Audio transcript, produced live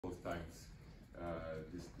of times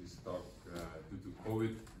this talk due to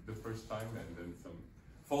COVID the first time, and then some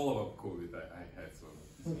follow-up COVID I had. So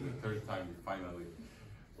this is the third time we finally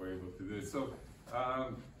were able to do it. So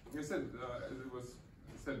like I said, as it was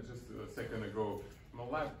said just a second ago, my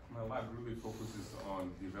lab really focuses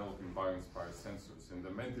on developing bioinspired sensors, and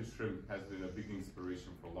the mantis shrimp has been a big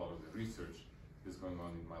inspiration for a lot of the research that's going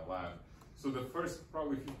on in my lab. So the first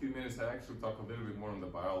probably 15 minutes I actually talk a little bit more on the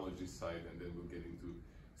biology side, and then we'll get into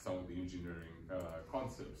some of the engineering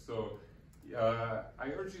concepts. So I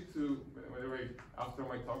urge you to, by the way, after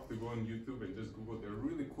my talk, to go on YouTube and just Google. There are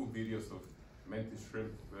really cool videos of mantis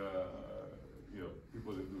shrimp,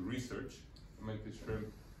 people that do research on mantis shrimp.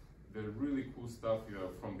 They're really cool stuff,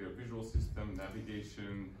 from their visual system,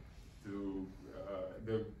 navigation, to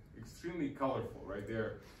they're extremely colorful, right?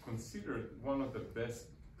 They're considered one of the best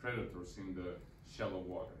predators in the shallow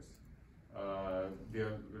waters.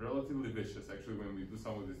 They're relatively vicious. Actually, when we do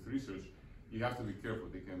some of this research, you have to be careful.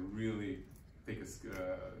 They can really take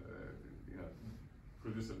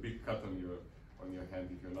produce a big cut on your hand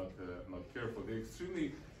if you're not careful. They're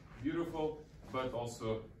extremely beautiful, but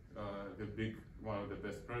also they're one of the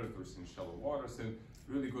best predators in shallow waters, and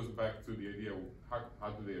really goes back to the idea of how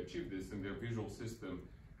do they achieve this, and their visual system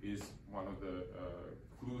is one of the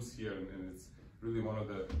clues here, and it's really one of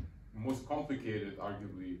the most complicated,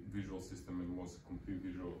 arguably, visual system and most complete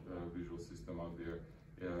visual system out there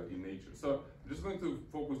in nature. So I'm just going to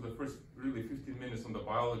focus the first really 15 minutes on the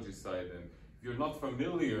biology side, and if you're not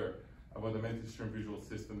familiar about the mantis shrimp visual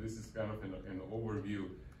system, this is kind of an overview.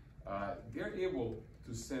 They're able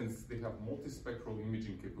to sense, they have multispectral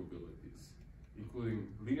imaging capabilities, including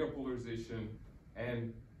linear polarization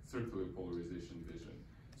and circular polarization vision.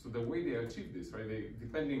 So the way they achieve this, right,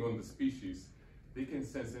 depending on the species, they can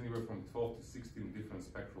sense anywhere from 12 to 16 different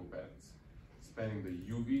spectral bands, spanning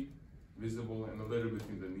the UV, visible, and a little bit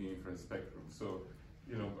in the near-infrared spectrum. So,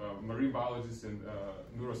 marine biologists and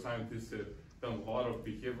neuroscientists have done a lot of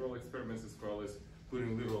behavioral experiments, as well as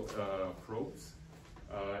putting little probes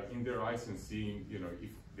in their eyes and seeing, if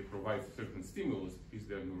they provide certain stimulus, is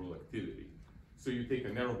there neural activity. So you take a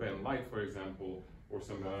narrowband light, for example, or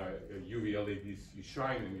some UV LEDs, you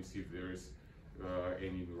shine and you see if there is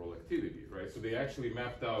any neural activity, right? So they actually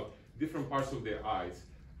mapped out different parts of their eyes,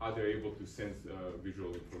 how they're able to sense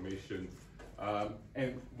visual information.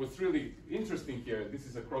 And what's really interesting here, this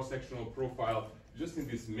is a cross-sectional profile just in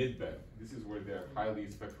this mid-band. This is where their highly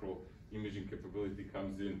spectral imaging capability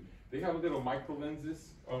comes in. They have little micro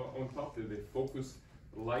lenses on top that they focus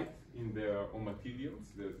light in their ommatidiums,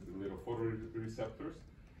 the little photoreceptors.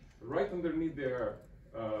 Right underneath their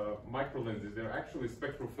micro lenses, they're actually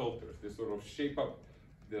spectral filters. They sort of shape up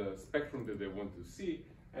the spectrum that they want to see,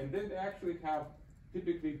 and then they actually have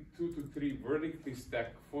typically 2 to 3 vertically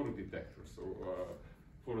stacked photodetectors, or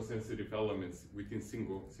photosensitive elements within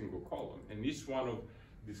single column. And each one of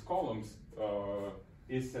these columns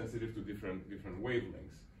is sensitive to different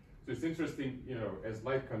wavelengths. So it's interesting, as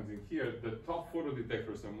light comes in here, the top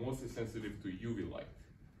photodetectors are mostly sensitive to UV light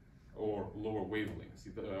or lower wavelengths.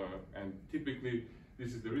 And typically,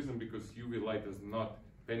 this is the reason, because UV light does not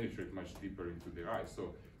penetrate much deeper into their eyes.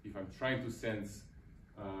 So if I'm trying to sense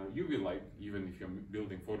UV light, even if you're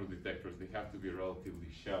building photodetectors, they have to be relatively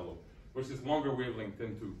shallow, versus longer wavelengths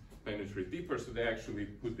tend to penetrate deeper, so they actually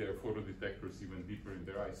put their photodetectors even deeper in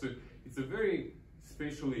their eyes. So it's a very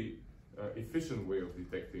spatially efficient way of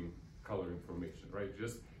detecting color information, right?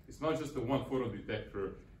 It's not just the one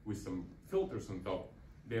photodetector with some filters on top.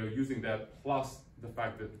 They're using that plus the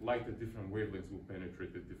fact that light at different wavelengths will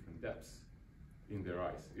penetrate at different depths in their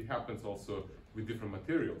eyes. It happens also with different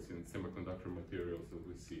materials, in semiconductor materials that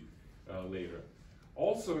we see later.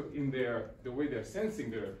 Also, in the way they're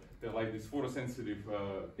sensing, they're like these photosensitive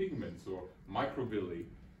pigments or microvilli.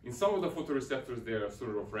 In some of the photoreceptors, they are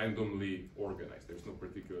sort of randomly organized. There's no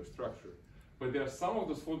particular structure. But there are some of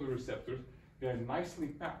those photoreceptors, they're nicely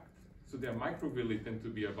packed. So their microvilli tend to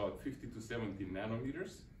be about 50 to 70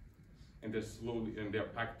 nanometers, and they're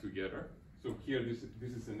packed together. So here, this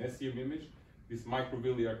is an SEM image. These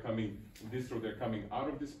microvilli are coming, in this row, they're coming out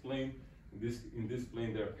of this plane. In this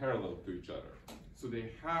plane, they're parallel to each other. So they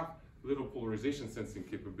have little polarization sensing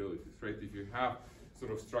capabilities, right? If you have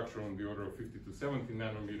sort of structure on the order of 50 to 70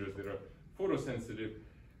 nanometers that are photosensitive,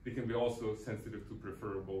 they can be also sensitive to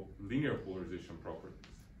preferable linear polarization properties.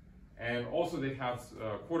 And also they have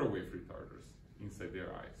quarter wave retarders inside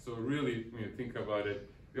their eyes. So really, when you think about it,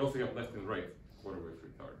 they also have left and right quarter wave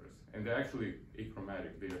retarders. And they're actually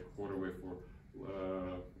achromatic. They are quarter wave for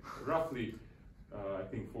roughly, I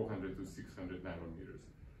think, 400 to 600 nanometers.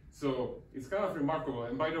 So it's kind of remarkable.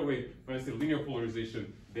 And by the way, when I say linear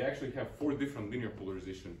polarization, they actually have 4 different linear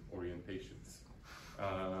polarization orientations.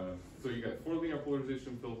 So you got 4 linear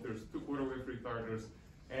polarization filters, 2 quarter wave retarders,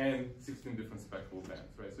 and 16 different spectral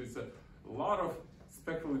bands, right? So it's a lot of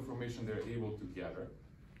spectral information they're able to gather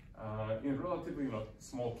in relatively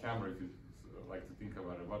small camera, if you like to think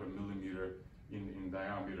about it, about 1 millimeter in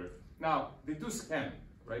diameter. Now, they do scan,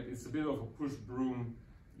 right? It's a bit of a push broom,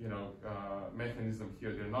 mechanism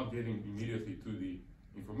here. They're not getting immediately to the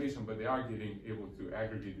information, but they are getting able to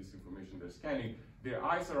aggregate this information they're scanning. Their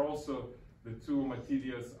eyes are also, the 2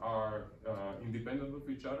 materials are independent of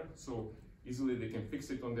each other, so easily they can fix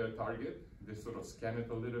it on their target. They sort of scan it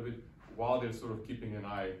a little bit while they're sort of keeping an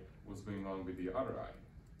eye what's going on with the other eye,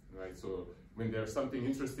 right? So when there's something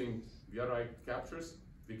interesting the other eye captures,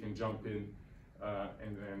 they can jump in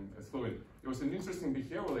and then slow it. There was an interesting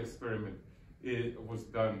behavioral experiment. It was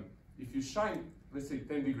done, if you shine, let's say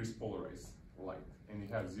 10 degrees polarized light, and you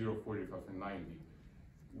have 0, 45, and 90,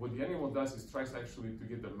 what the animal does is tries actually to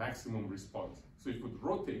get the maximum response. So it would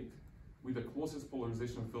rotate with the closest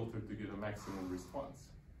polarization filter to get a maximum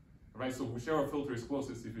response, right? So whichever filter is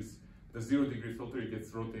closest, if it's the 0 degree filter, it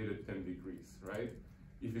gets rotated 10 degrees, right?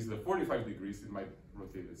 If it's the 45 degrees, it might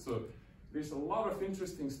rotate it. So there's a lot of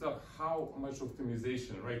interesting stuff, how much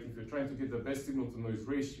optimization, right? If you're trying to get the best signal to noise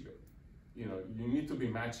ratio, you need to be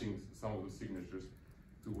matching some of the signatures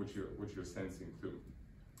to what you're sensing too.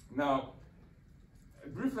 Now,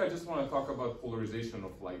 briefly, I just want to talk about polarization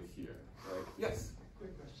of light here, right? Yes?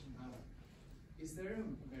 Quick question. Is there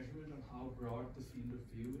a measurement on how broad the field of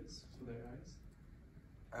view is for their eyes?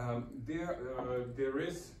 There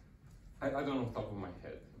is, I don't know off the top of my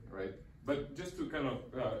head, right? But just to kind of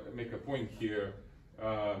make a point here,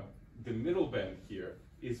 the middle band here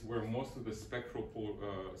is where most of the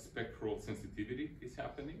spectral sensitivity is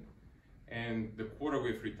happening, and the quarter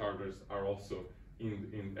wave retarders are also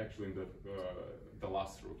actually in the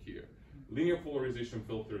last row here. Linear polarization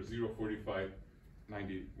filters 0, 45,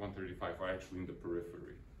 90, 135 are actually in the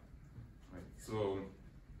periphery. Right? So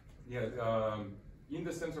yeah, in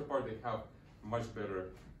the center part they have much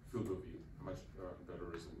better field of view, much better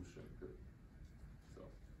resolution. So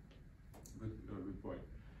good point.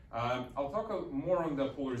 I'll talk more on the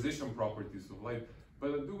polarization properties of light,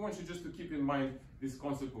 but I do want you just to keep in mind this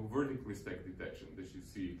concept of vertically stacked detection that you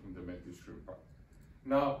see in the mantis shrimp part.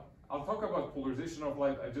 Now, I'll talk about polarization of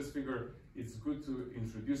light. I just figure it's good to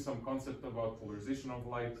introduce some concept about polarization of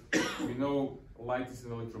light. We know light is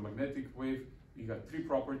an electromagnetic wave. You got 3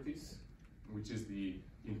 properties, which is the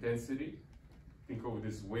intensity. Think of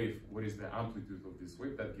this wave, what is the amplitude of this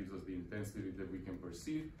wave? That gives us the intensity that we can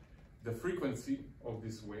perceive. The frequency of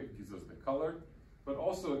this wave gives us the color, but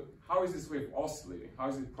also how is this wave oscillating? How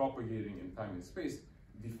is it propagating in time and space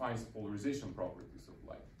defines polarization properties of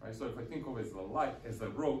light, right? So if I think of it as the light, as a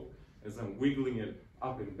rope, as I'm wiggling it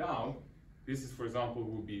up and down, this is, for example,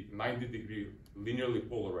 will be 90-degree linearly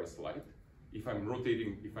polarized light. If I'm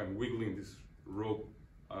rotating, if I'm wiggling this rope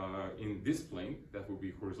in this plane, that will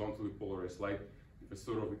be horizontally polarized light. If I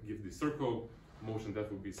sort of give the circle motion, that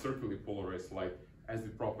will be circularly polarized light as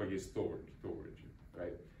it propagates toward you,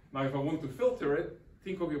 right? Now, if I want to filter it,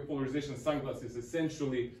 think of your polarization sunglasses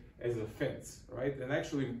essentially as a fence, right? And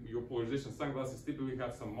actually, your polarization sunglasses typically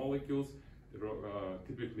have some molecules that are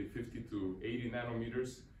typically 50 to 80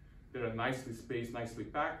 nanometers. That are nicely spaced, nicely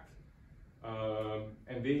packed,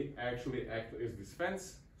 and they actually act as this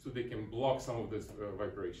fence, so they can block some of these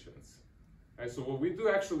vibrations. Right? So what we do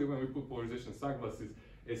actually when we put polarization sunglasses,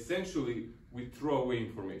 essentially we throw away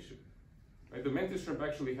information. Right? The mantis shrimp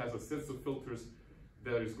actually has a set of filters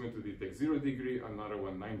that is going to detect 0 degree, another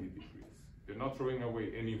one 90 degrees. They're not throwing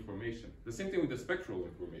away any information. The same thing with the spectral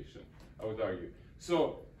information, I would argue.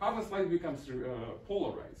 So how does light become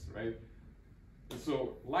polarized, right?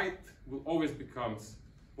 So light will always become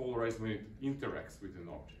polarized when it interacts with an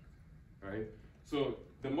object, right? So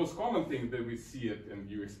the most common thing that we see it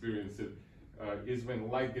and you experience it is when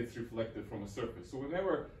light gets reflected from a surface. So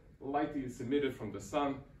whenever light is emitted from the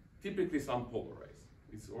sun, typically it's unpolarized.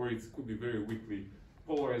 It could be very weakly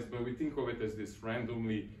polarized, but we think of it as this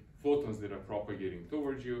randomly photons that are propagating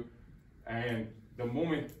towards you. And the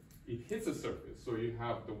moment it hits a surface, so you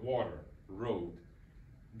have the water, road,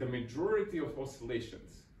 the majority of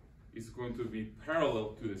oscillations is going to be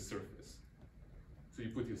parallel to the surface. So you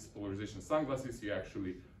put your polarization sunglasses, you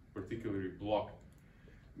actually particularly block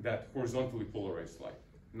that horizontally polarized light.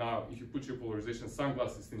 Now, if you put your polarization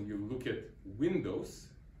sunglasses and you look at windows,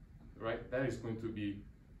 right, that is going to be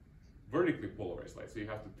vertically polarized light. So you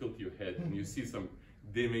have to tilt your head and you see some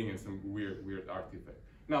dimming and some weird artifact.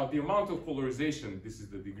 Now, the amount of polarization, this is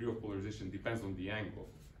the degree of polarization, depends on the angle.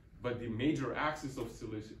 but the major axis of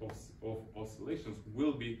oscillations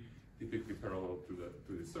will be typically parallel to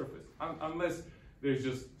the surface, unless there's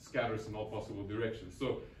just scatters in all possible directions.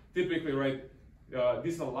 So typically, right,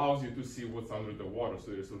 this allows you to see what's under the water.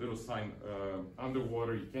 So there's a little sign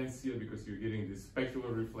underwater. You can't see it because you're getting these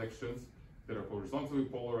specular reflections that are horizontally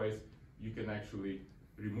polarized. You can actually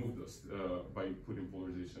remove those by putting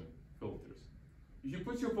polarization filters. If you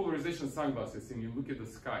put your polarization sunglasses and you look at the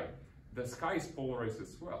sky is polarized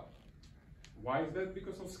as well. Why is that?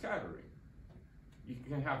 Because of scattering. You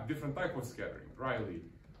can have different type of scattering, Rayleigh,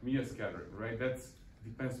 Mia scattering, right? That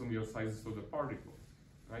depends on your sizes of the particles,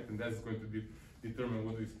 right? And that's going to determine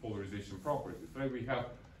what is polarization properties, right? We have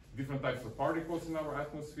different types of particles in our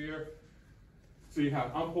atmosphere. So you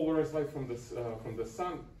have unpolarized light from the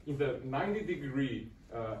sun in the 90-degree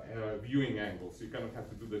viewing angle. So you kind of have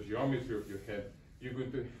to do the geometry of your head. You're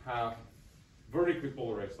going to have vertically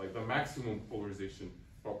polarized light, the maximum polarization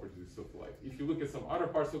properties of light. If you look at some other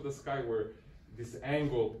parts of the sky where this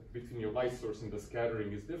angle between your light source and the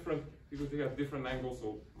scattering is different, because they have different angles,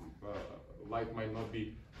 so light might not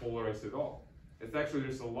be polarized at all. It's actually,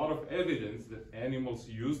 there's a lot of evidence that animals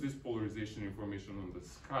use this polarization information on the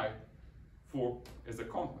sky as a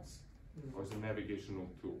compass or as a navigational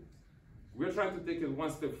tool. We're trying to take it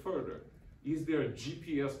one step further. Is there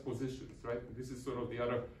GPS positions, right? This is sort of the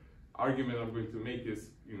other argument I'm going to make is,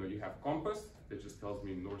 you have compass that just tells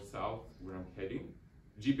me north-south where I'm heading.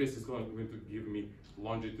 GPS is going to give me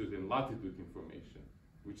longitude and latitude information,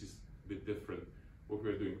 which is a bit different what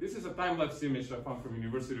we're doing. This is a time-lapse image I found from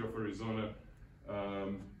University of Arizona,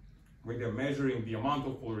 where they're measuring the amount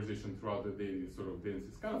of polarization throughout the day, sort of dense.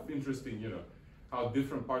 It's kind of interesting, how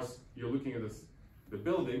different parts, you're looking at the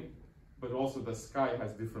building, but also the sky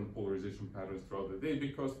has different polarization patterns throughout the day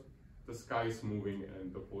because the sky is moving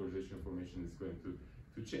and the polarization information is going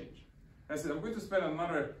to change. I said, I'm going to spend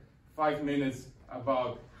another 5 minutes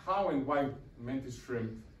about how and why mantis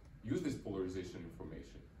shrimp use this polarization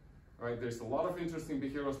information. Right? There's a lot of interesting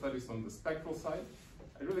behavioral studies on the spectral side.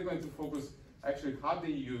 I'm really going to focus actually how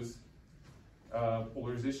they use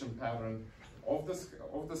polarization pattern of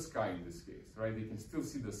the sky in this case. Right? They can still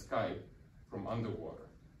see the sky from underwater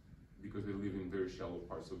because they live in very shallow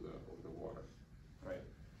parts of the water. Right?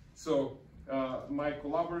 So my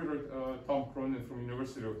collaborator Tom Cronin from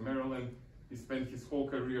University of Maryland, he spent his whole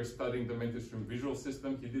career studying the mantis shrimp visual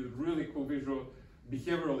system. He did really cool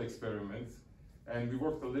behavioral experiments, and we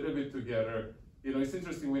worked a little bit together. It's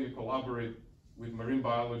interesting when you collaborate with marine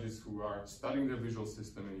biologists who are studying the visual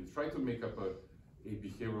system, and you try to make up a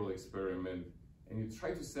behavioral experiment, and you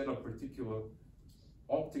try to set up particular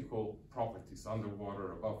optical properties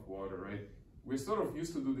underwater, above water, right? We're sort of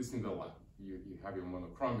used to do this in the lab. You have your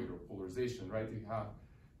monochromator, polarization, right? You have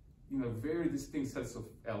very distinct sets of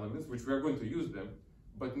elements, which we are going to use them,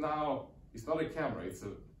 but now it's not a camera, it's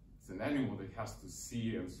an animal that has to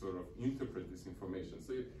see and sort of interpret this information.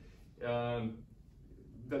 So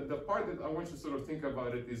the part that I want you to sort of think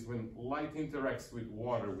about it is when light interacts with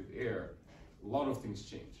water, with air, a lot of things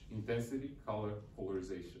change. Intensity, color,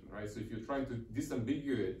 polarization, right? So if you're trying to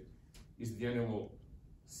disambiguate, is the animal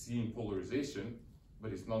seeing polarization,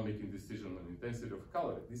 but it's not making decision on intensity of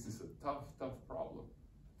color? This is a tough problem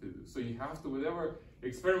to do. So you have to, whatever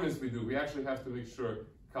experiments we do, we actually have to make sure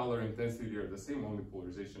color and intensity are the same, only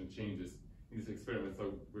polarization changes in these experiments that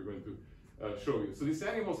we're going to show you. So these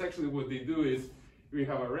animals, actually what they do is, we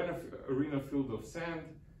have an arena filled of sand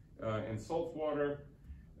and salt water.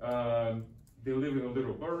 They live in a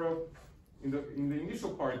little burrow. In the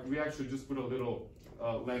initial part, we actually just put a little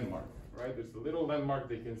landmark, right? There's a little landmark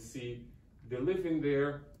they can see. They live in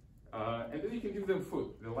there, and then you can give them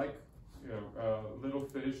food. They like little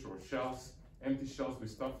fish or shells, empty shells. We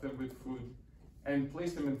stuff them with food and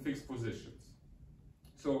place them in fixed positions.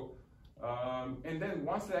 So, and then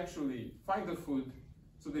once they actually find the food,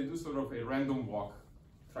 so they do sort of a random walk,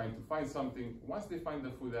 trying to find something. Once they find the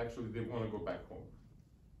food, actually they want to go back home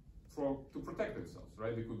to protect themselves,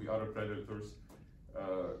 right? There could be other predators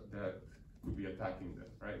that could be attacking them,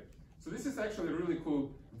 right? So this is actually a really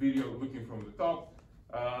cool video looking from the top.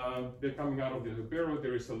 They're coming out of the burrow.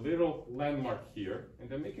 There is a little landmark here, and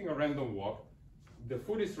they're making a random walk. The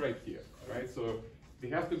food is right here, right? So they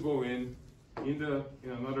have to go in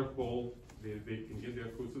another hole. They can get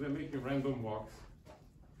their food. So they're making random walks.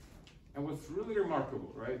 And what's really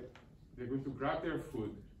remarkable, right? They're going to grab their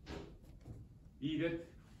food, eat it.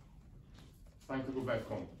 It's time to go back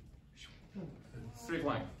home. Straight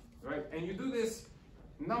line, right? And you do this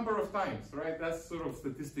number of times, right? That's sort of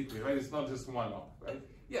statistically, right? It's not just one-off, right?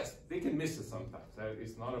 Yes, they can miss it sometimes, right?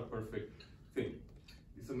 It's not a perfect thing.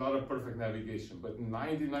 It's not a perfect navigation, but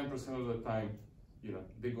 99% of the time,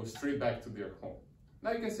 they go straight back to their home.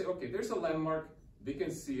 Now you can say, okay, there's a landmark, they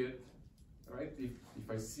can see it, right? If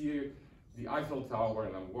I see the Eiffel Tower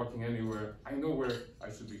and I'm walking anywhere, I know where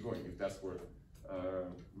I should be going if that's where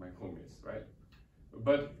my home is, right?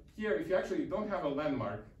 But here, if you actually don't have a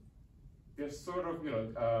landmark, they're sort of,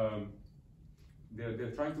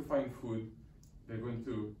 they're trying to find food. They're going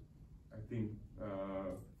to, I think,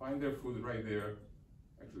 find their food right there.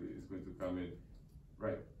 Actually, it's going to come in,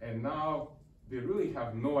 right? And now they really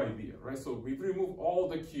have no idea, right? So we've removed all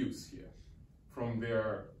the cues here from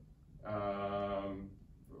their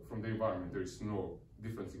environment. There's no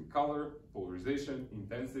difference in color, polarization,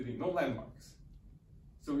 intensity, no landmarks.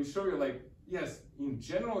 So we show you, like, yes, in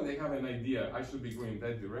general they have an idea. I should be going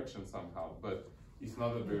that direction somehow, but it's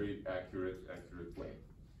not a very accurate way.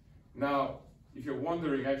 Now, if you're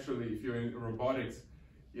wondering, actually, if you're in robotics,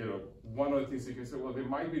 one of the things you can say, well, they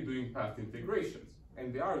might be doing path integrations,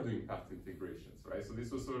 and they are doing path integrations, right? So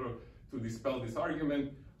this was sort of to dispel this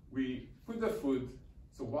argument. We put the food,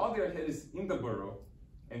 so while their head is in the burrow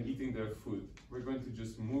and eating their food, we're going to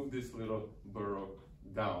just move this little burrow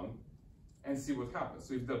down and see what happens.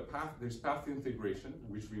 So if there's path integration,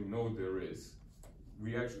 which we know there is,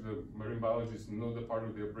 the marine biologists know the part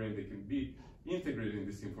of their brain they can be integrating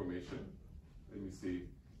this information. Let me see,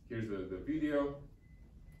 here's the video,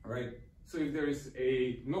 all right? So if there is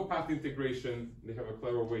no path integration, they have a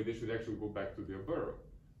clever way, they should actually go back to their burrow.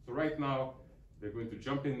 So right now, they're going to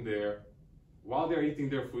jump in there. While they're eating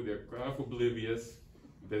their food, they're kind of oblivious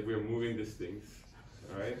that we're moving these things,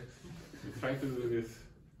 all right? We're trying to do this,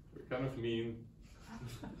 we're kind of mean.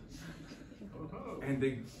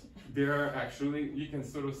 And they're actually, you can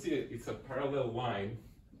sort of see it, it's a parallel line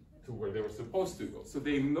to where they were supposed to go. So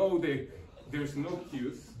they know there's no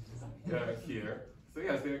cues here. So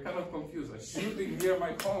yes, they're kind of confused. I should be near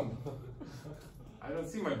my home. I don't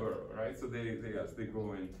see my burrow, right? So they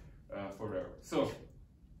go in forever. So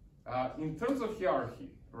in terms of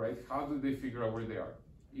hierarchy, right? How do they figure out where they are?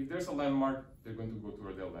 If there's a landmark, they're going to go to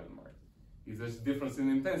where their landmark. If there's difference in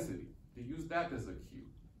intensity, they use that as a cue,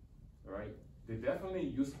 all right? They definitely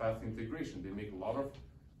use path integration. They make a lot of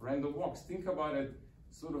random walks. Think about it,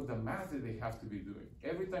 sort of the math that they have to be doing.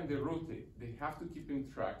 Every time they rotate, they have to keep in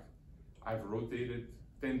track. I've rotated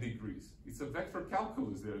 10 degrees. It's a vector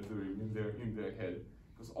calculus they're doing in their head,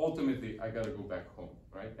 because ultimately I gotta go back home,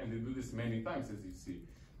 right? And they do this many times, as you see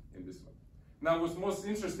in this one. Now, what's most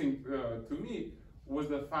interesting to me was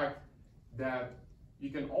the fact that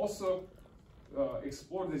you can also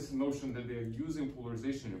explore this notion that they're using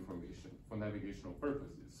polarization information for navigational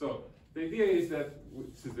purposes. So the idea is that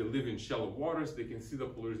since they live in shallow waters, they can see the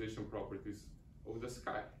polarization properties of the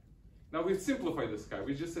sky. Now we've simplified the sky.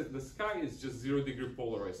 We just said the sky is just 0-degree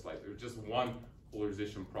polarized light, or just one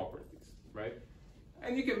polarization properties, right?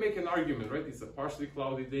 And you can make an argument, right? It's a partially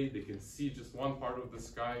cloudy day. They can see just one part of the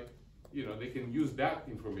sky. They can use that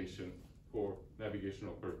information for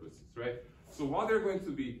navigational purposes, right? So while they're going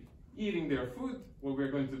to be eating their food, what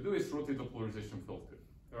we're going to do is rotate the polarization filter,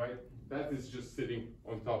 all right? That is just sitting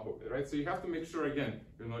on top of it, right? So you have to make sure, again,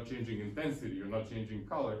 you're not changing intensity, you're not changing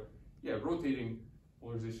color. Yeah, rotating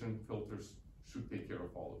polarization filters should take care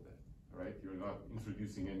of all of that, all right? You're not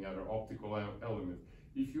introducing any other optical element.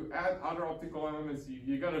 If you add other optical elements,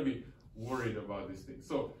 you gotta be worried about this thing.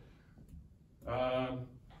 So, all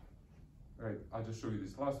right, I'll just show you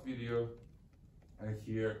this last video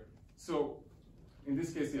here. So, in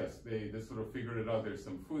this case, yes, they sort of figured it out. There's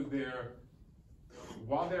some food there.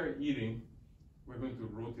 While they're eating, we're going to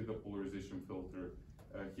rotate the polarization filter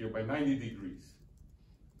here by 90 degrees.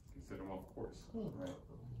 Set them off course, right?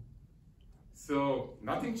 So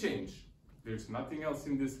nothing changed. There's nothing else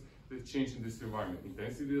in this that changed in this environment.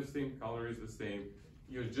 Intensity is the same, color is the same.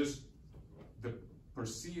 You're just the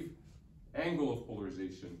perceived angle of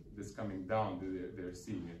polarization that's coming down. They're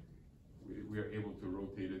seeing it. We are able to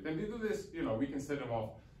rotate it, and they do this. We can set them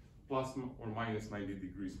off plus or minus 90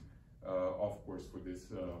 degrees off course for this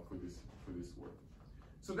work.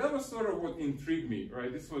 So that was sort of what intrigued me,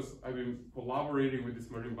 right? I've been collaborating with this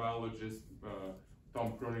marine biologist,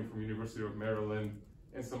 Tom Cronin from University of Maryland,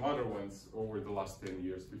 and some other ones over the last 10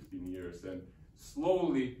 years, 15 years, and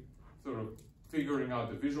slowly sort of figuring out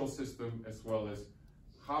the visual system as well as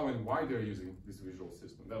how and why they're using this visual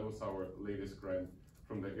system. That was our latest grant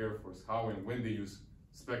from the Air Force, how and when they use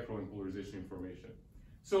spectral and polarization information.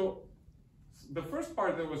 So the first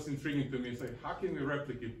part that was intriguing to me is like, how can we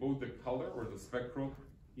replicate both the color or the spectral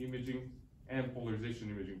imaging and polarization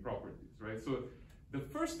imaging properties, right? So the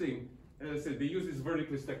first thing, as I said, they use these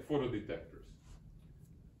vertically stacked photodetectors.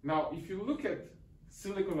 Now, if you look at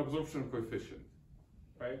silicon absorption coefficient,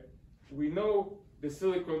 right? We know the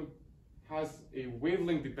silicon has a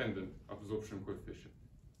wavelength-dependent absorption coefficient,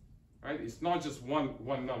 right? It's not just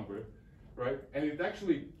one number, right? And it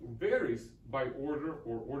actually varies by order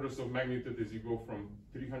or orders of magnitude as you go from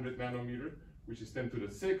 300 nanometer, which is 10 to the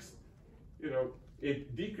 6th.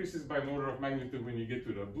 It decreases by an order of magnitude when you get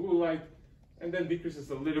to the blue light, and then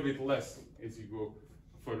decreases a little bit less as you go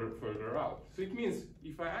further out. So it means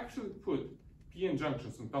if I actually put p-n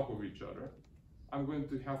junctions on top of each other, I'm going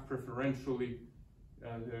to have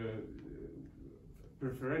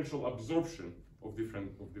preferential absorption of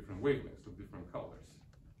different wavelengths, of different colors.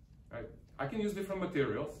 Right? I can use different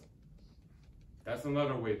materials. That's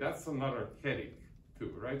another way. That's another headache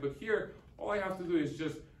too, right? But here, all I have to do is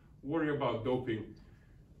just worry about doping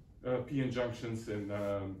p-n junctions, and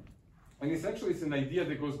it's an idea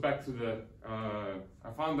that goes back to the.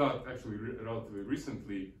 I found out actually relatively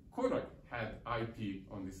recently, Kodak had IP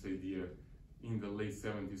on this idea in the late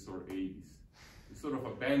 70s or 80s. They sort of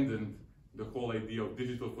abandoned the whole idea of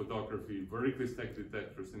digital photography, vertically stacked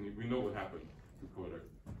detectors, and we know what happened to Kodak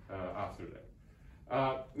after that.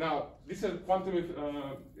 Now, this is quantum.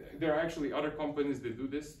 There are actually other companies that do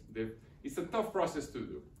this. It's a tough process to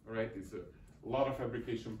do, right? It's a lot of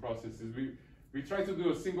fabrication processes. We tried to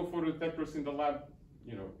do a single photodetectors in the lab,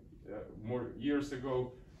 more years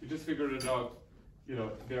ago. We just figured it out.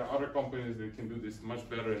 There are other companies that can do this much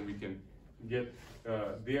better, and we can get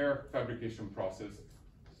their fabrication process.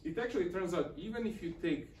 It actually turns out, even if you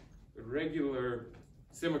take a regular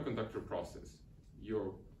semiconductor process,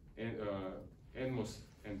 your NMOS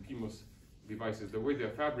and PMOS devices, the way they're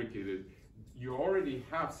fabricated, you already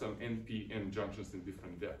have some NP-N junctions in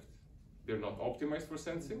different depths. They're not optimized for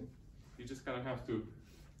sensing. You just kind of have to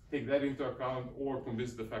take that into account, or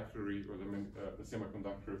convince the factory or the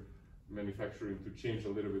semiconductor manufacturing to change a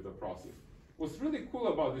little bit the process. What's really cool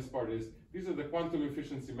about this part is, these are the quantum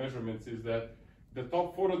efficiency measurements, is that the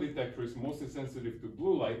top photodetector is mostly sensitive to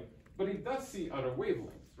blue light, but it does see other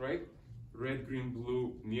wavelengths, right? Red, green,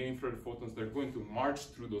 blue, near-infrared photons, they're going to march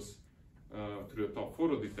through those, through the top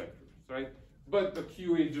photodetectors, right? But the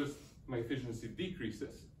QA my efficiency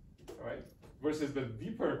decreases, right? Versus the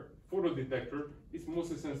deeper photodetector is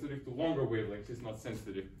mostly sensitive to longer wavelengths, it's not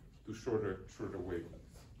sensitive to shorter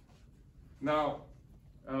wavelengths. Now,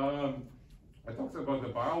 I talked about the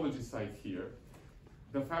biology side here.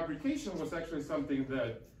 The fabrication was actually something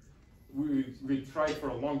that we tried for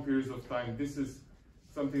a long periods of time. This is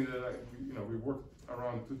something that we worked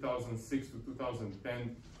around 2006 to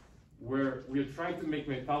 2010, where we are trying to make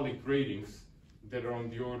metallic gratings that are on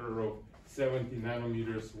the order of 70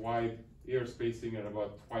 nanometers wide, air spacing at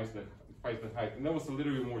about twice the height. And that was a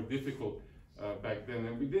little bit more difficult back then.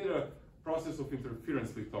 And we did a process of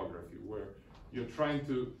interference lithography, where you're trying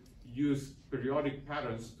to use periodic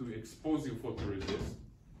patterns to expose your photoresist.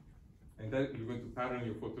 And then you're going to pattern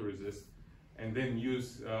your photoresist, and then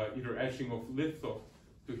use either etching of litho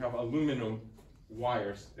to have aluminum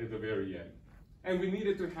wires at the very end. And we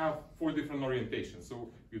needed to have 4 different orientations.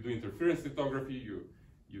 So you do interference lithography,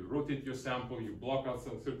 you rotate your sample, you block out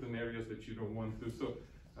some certain areas that you don't want to. So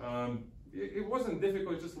it wasn't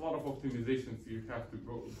difficult, just a lot of optimizations you have to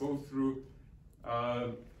go through.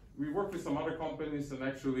 We worked with some other companies, and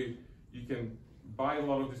actually you can buy a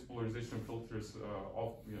lot of these polarization filters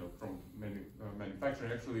from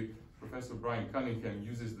manufacturing. Actually, Professor Brian Cunningham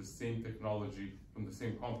uses the same technology from the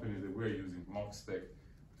same company that we're using, MOXTEC,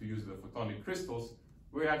 to use the photonic crystals.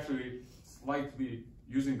 We're actually slightly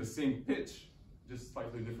using the same pitch, just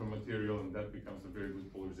slightly different material, and that becomes a very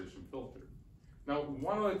good polarization filter. Now,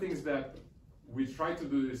 one of the things that we try to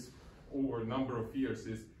do this over a number of years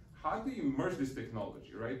is, how do you merge this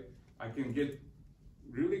technology, right? I can get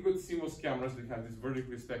really good CMOS cameras that have these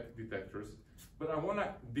vertically stacked detectors, but I want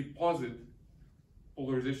to deposit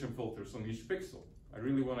polarization filters on each pixel. I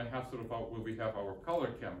really want to have sort of where we have our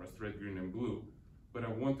color cameras, red, green, and blue, but I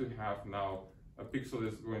want to have now a pixel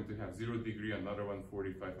that's going to have 0 degree, another one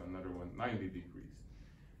 45, another one 90 degrees.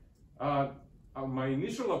 My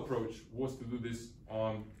initial approach was to do this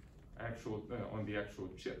on the actual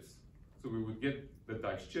chips. So we would get the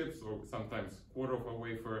dice chips, or sometimes quarter of a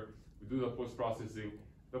wafer. We do the post-processing.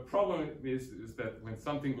 The problem is that when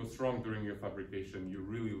something goes wrong during your fabrication, you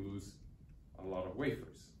really lose a lot of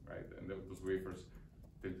wafers, right? And those wafers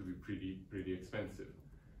tend to be pretty expensive.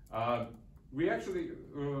 We actually,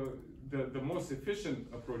 the most efficient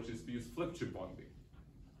approach is to use flip chip bonding.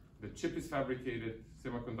 The chip is fabricated,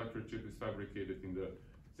 semiconductor chip is fabricated in the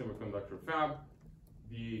semiconductor fab.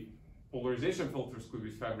 The polarization filters could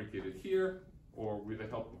be fabricated here, or with the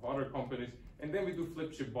help of other companies, and then we do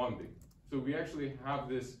flip chip bonding. So we actually have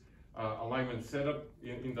this alignment set up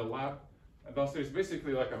in the lab. And thus it's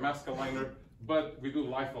basically like a mask aligner, but we do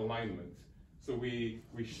live alignment. So we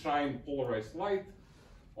shine polarized light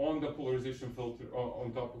on the polarization filter,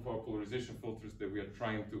 on top of our polarization filters that we are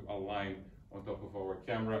trying to align on top of our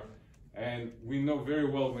camera. And we know very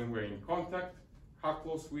well when we're in contact, how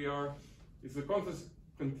close we are. It's a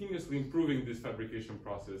continuously improving this fabrication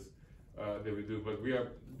process that we do, but we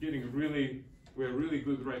are we're really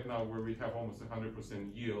good right now where we have almost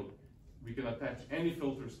 100% yield. We can attach any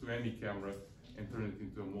filters to any camera and turn it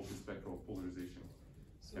into a multispectral polarization.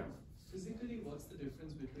 So physically, what's the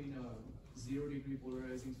difference between a 0-degree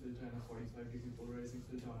polarizing filter and a 45-degree polarizing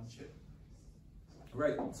filter on chip?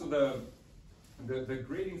 Right, so the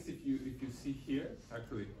gratings, if you see here,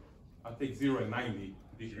 actually, I'll take 0 and 90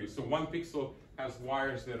 degrees. So 1 pixel has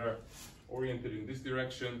wires that are oriented in this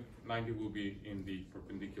direction, 90 will be in the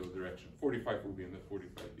perpendicular direction, 45 will be in the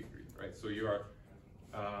 45 degree, right? So you're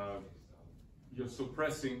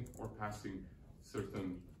suppressing or passing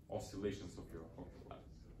certain oscillations of your light.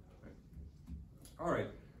 Right? All right,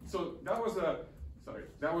 so that was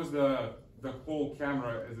the whole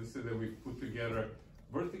camera, as I said, that we put together.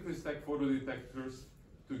 Vertically stacked photodetectors.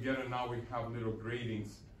 Together now we have little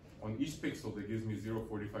gratings on each pixel that gives me 0,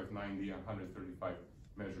 45, 90, and 135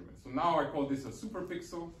 measurements. So now I call this a super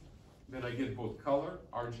pixel, that I get both color,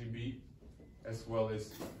 RGB, as well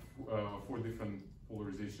as 4 different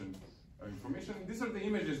polarization information. These are the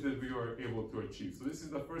images that we were able to achieve. So this is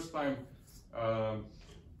the first time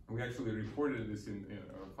we actually reported this in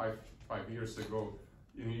 5 years ago.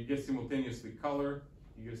 You get simultaneously color,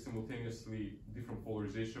 you get simultaneously different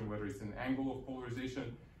polarization, whether it's an angle of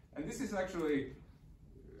polarization. And this is actually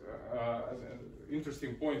an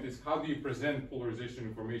interesting point, is how do you present polarization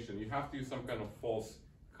information? You have to use some kind of false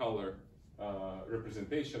color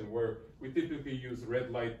representation, where we typically use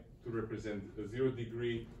red light to represent a 0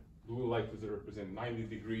 degree, blue light to represent 90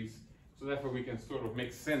 degrees. So therefore we can sort of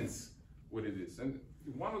make sense what it is. And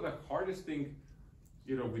one of the hardest things,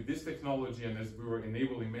 with this technology, and as we were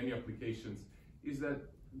enabling many applications, is that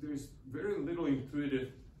there's very little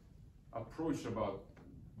intuitive approach about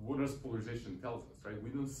what does polarization tells us, right? We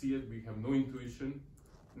don't see it, we have no intuition.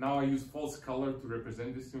 Now I use false color to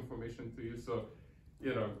represent this information to you. So,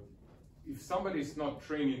 if somebody is not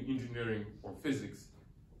trained in engineering or physics,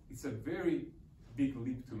 it's a very big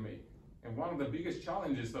leap to make. And one of the biggest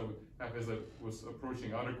challenges that we have as I was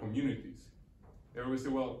approaching other communities, they always say,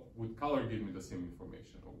 well, would color give me the same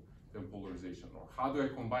information or than polarization? Or how do I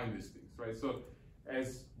combine these things, right? So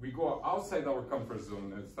as we go outside our comfort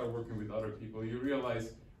zone and start working with other people, you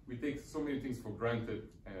realize we take so many things for granted,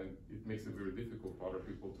 and it makes it very difficult for other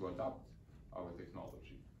people to adopt our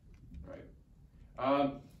technology, right?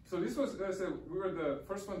 So this was, as I said, we were the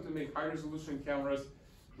first one to make high-resolution cameras.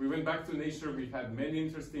 We went back to nature. We had many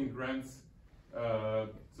interesting grants. So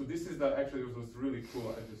this is actually, it was really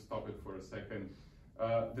cool. I just stop it for a second.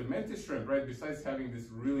 The mantis shrimp, right, besides having this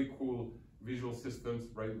really cool visual systems,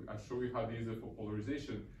 right, I show you how they use it for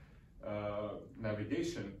polarization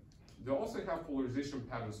navigation. They also have polarization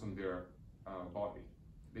patterns on their body.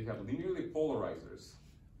 They have linearly polarizers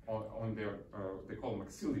on their, they call them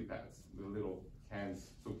axilla pads, the little hands,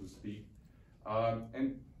 so to speak,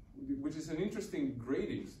 and which is an interesting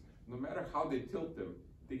gratings. No matter how they tilt them,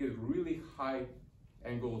 they get really high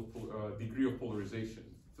angle of degree of polarization.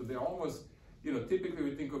 So they're almost, typically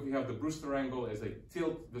we think of, you have the Brewster angle, as I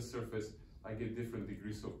tilt the surface, I get different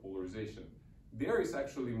degrees of polarization. There is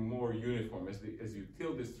actually more uniform. As you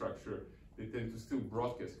tilt the structure, they tend to still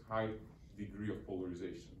broadcast high degree of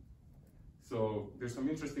polarization. So there's some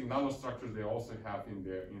interesting nanostructures they also have in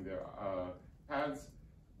their pads.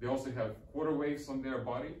 They also have quarter waves on their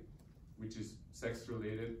body, which is sex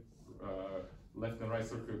related. Left and right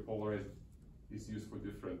circular polarized is used for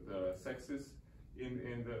different sexes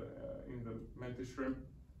in the mantis shrimp.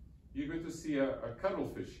 You're going to see a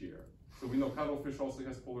cuttlefish here. So we know cuttlefish also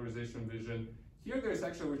has polarization vision. Here there's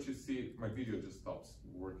actually what you see, my video just stops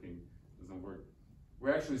working, doesn't work.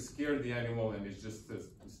 We actually scare the animal and it just says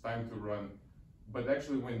it's time to run. But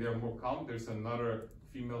actually when they're more calm, there's another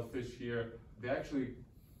female fish here. They actually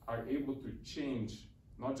are able to change,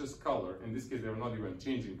 not just color, in this case they're not even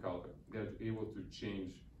changing color, they're able to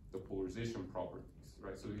change the polarization properties,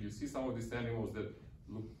 right? So you see some of these animals that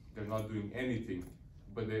look, they're not doing anything,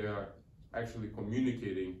 but they are actually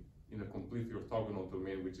communicating in a completely orthogonal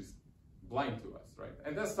domain, which is blind to us, right?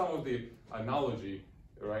 And that's some of the analogy,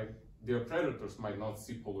 right? Their predators might not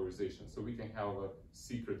see polarization, so we can have a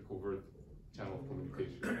secret covert channel of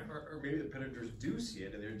communication. Or maybe the predators do see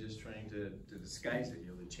it and they're just trying to disguise it,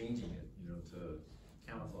 they're changing it, to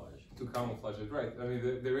camouflage. To camouflage it, right. I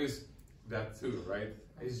mean, there is that too, right?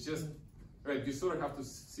 It's just, right, you sort of have to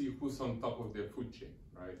see who's on top of their food chain,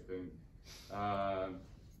 right? And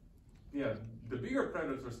Yeah, the bigger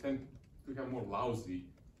predators tend to have more lousy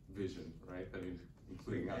vision, right? I mean,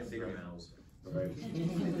 including us, bigger right? mouths. Right.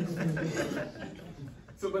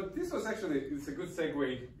 So, but this was actually, it's a good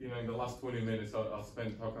segue, you know, in the last 20 minutes I'll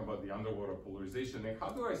spend talking about the underwater polarization and how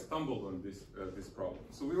do I stumble on this, this problem.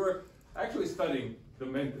 So we were actually studying the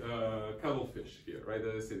cuttlefish here, right?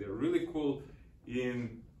 As I say, they're really cool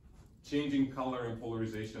in changing color and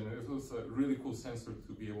polarization. And it was a really cool sensor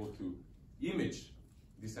to be able to image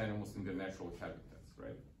these animals in their natural habitats,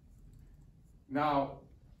 right? Now,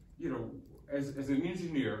 you know, as an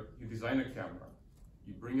engineer, you design a camera,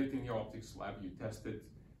 you bring it in your optics lab, you test it,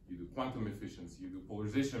 you do quantum efficiency, you do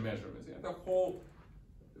polarization measurements, and the whole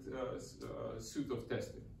suite of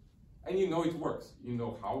testing. And you know it works. You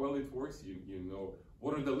know how well it works, you know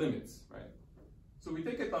what are the limits, right? So we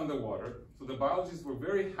take it underwater. So the biologists were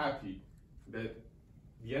very happy that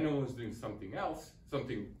the animal was doing something else,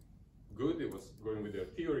 something good, it was going with their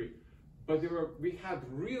theory, but we had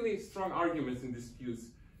really strong arguments and disputes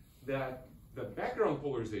that the background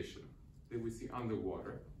polarization that we see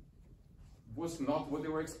underwater was not what they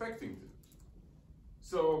were expecting to.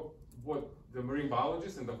 So what the marine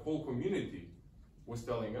biologists and the whole community was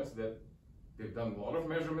telling us that they've done a lot of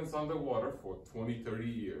measurements underwater for 20, 30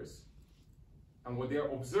 years. And what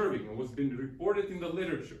they're observing and what's been reported in the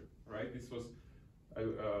literature, right? This was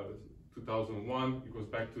 2001, it goes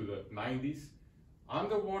back to the 90s.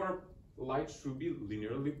 Underwater light should be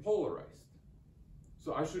linearly polarized.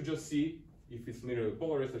 So I should just see, if it's linearly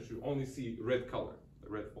polarized, I should only see red color, the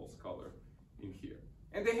red false color in here.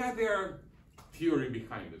 And they had their theory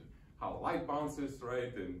behind it, how light bounces,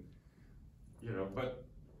 right? And, you know, but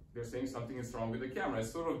they're saying something is wrong with the camera.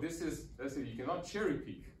 It's sort of, that's it, you cannot cherry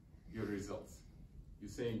pick your results. You're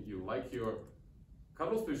saying you like your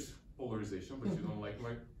cuttlefish polarization, but you don't like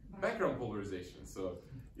my background polarization. So,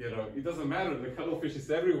 you know, it doesn't matter, the cuttlefish is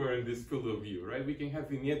everywhere in this field of view, right? We can have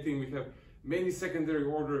vignetting, we have many secondary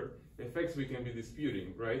order effects we can be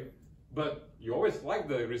disputing, right? But you always like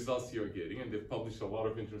the results you're getting, and they've published a lot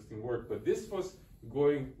of interesting work, but this was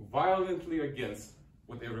going violently against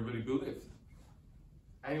what everybody believed.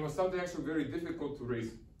 And it was something actually very difficult to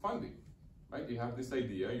raise funding, right? You have this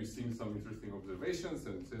idea, you've seen some interesting observations,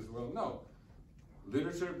 and it says, well, no.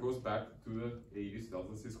 Literature goes back to the 80s,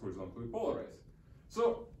 tells us it's horizontally polarized.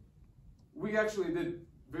 So we actually did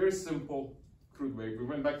very simple, crude way. We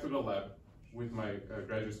went back to the lab with my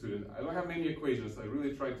graduate student. I don't have many equations. I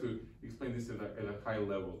really try to explain this at a high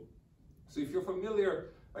level. So if you're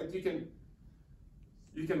familiar, right, you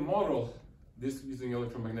can model this using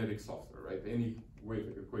electromagnetic software, right? Any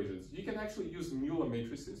wave equations. You can actually use Mueller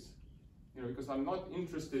matrices, you know, because I'm not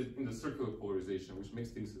interested in the circular polarization, which makes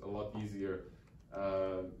things a lot easier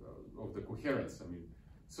of the coherence. I mean,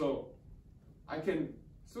 so I can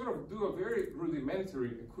sort of do a very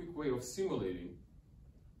rudimentary, a quick way of simulating,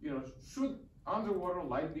 you know, should underwater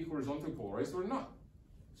light be horizontally polarized or not?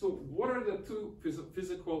 So what are the two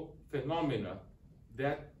physical phenomena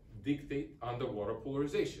that dictate underwater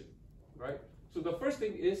polarization, right? So the first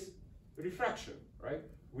thing is refraction, right?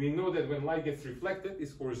 We know that when light gets reflected,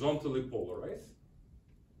 it's horizontally polarized.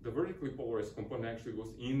 The vertically polarized component actually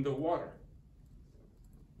goes in the water.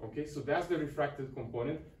 Okay, so that's the refracted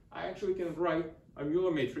component. I actually can write a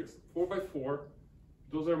Mueller matrix, 4 by 4.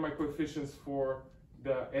 Those are my coefficients for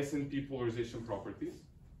the S&P polarization properties.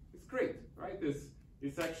 It's great, right?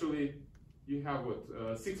 It's actually, you have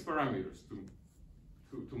what, 6 parameters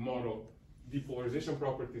to model depolarization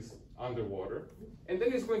properties underwater. And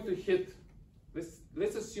then it's going to hit,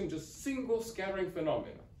 let's assume just single scattering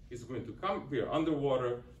phenomena. It's going to come here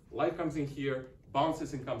underwater, light comes in here,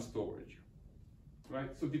 bounces and comes toward you, right?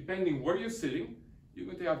 So depending where you're sitting, you're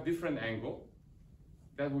going to have different angle.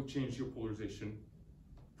 That will change your polarization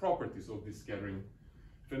properties of this scattering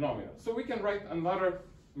phenomena. So we can write another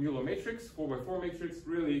Mueller matrix, 4 by 4 matrix,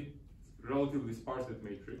 really relatively sparse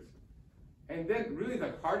matrix. And then really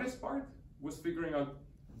the hardest part was figuring out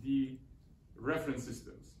the reference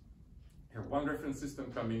systems. I have one reference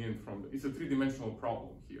system coming in from, it's a 3-dimensional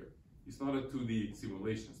problem here. It's not a 2D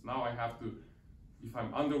simulations. Now I have to, if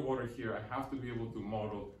I'm underwater here, I have to be able to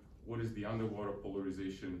model what is the underwater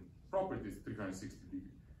polarization properties 360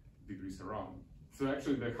 degrees around. So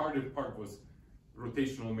actually the hardest part was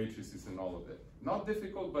rotational matrices and all of that. Not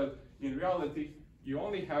difficult, but in reality, you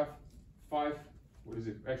only have 4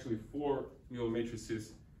 Mueller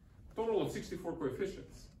matrices, total of 64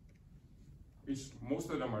 coefficients, which most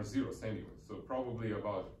of them are zeros anyway. So probably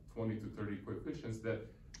about 20 to 30 coefficients that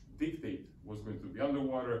dictate what's going to be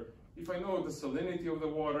underwater. If I know the salinity of the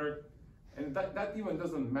water, and that even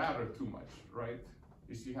doesn't matter too much, right?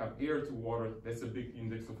 is you have air to water, that's a big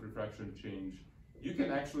index of refraction change. You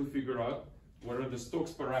can actually figure out what are the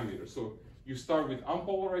Stokes parameters. So you start with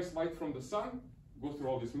unpolarized light from the sun, go through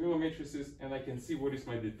all these Miller matrices, and I can see what is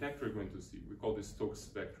my detector going to see. We call this Stokes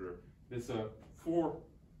spectra. It's a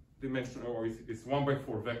 4-dimensional, or it's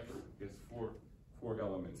 1x4 vector. It's four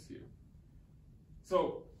elements here.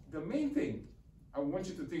 So the main thing I want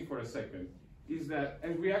you to think for a second is that,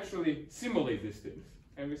 and we actually simulate these things,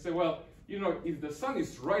 and we say, well, you know, if the sun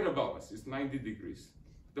is right above us, it's 90 degrees,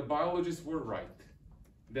 the biologists were right,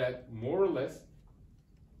 that more or less,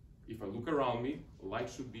 if I look around me, light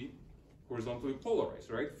should be horizontally polarized,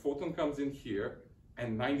 right? Photon comes in here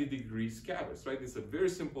and 90 degrees scatters, right? It's a very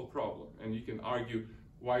simple problem, and you can argue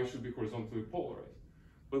why it should be horizontally polarized.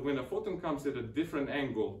 But when a photon comes at a different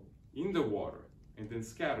angle in the water and then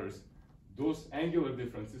scatters, those angular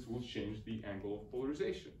differences will change the angle of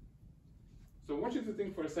polarization. So I want you to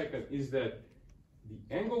think for a second is that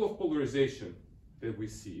the angle of polarization that we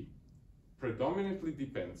see predominantly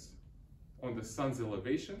depends on the sun's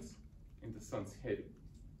elevations and the sun's heading.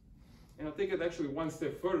 And I'll take it actually one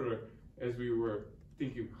step further as we were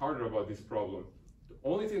thinking harder about this problem. The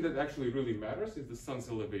only thing that actually really matters is the sun's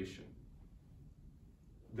elevation.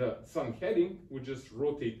 The sun heading would just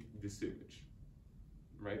rotate this image,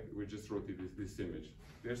 right? We just rotate this image.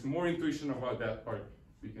 There's more intuition about that part.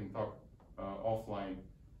 We can talk offline.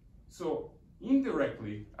 So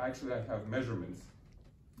indirectly, actually I have measurements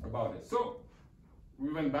about it. So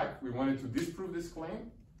we went back, we wanted to disprove this claim.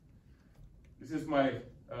 This is my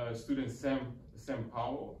student Sam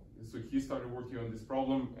Powell. So he started working on this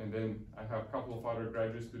problem, and then I have a couple of other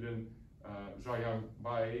graduate students, Zhayang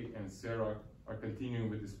Bai and Sarah, are continuing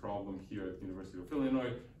with this problem here at the University of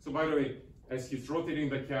Illinois. So by the way, as he's rotating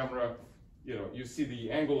the camera, you know, you see the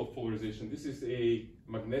angle of polarization. This is a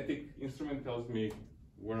magnetic instrument, tells me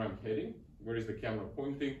where I'm heading, where is the camera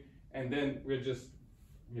pointing, and then we're just,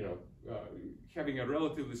 you know, having a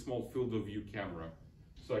relatively small field of view camera,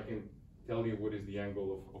 so I can tell you what is the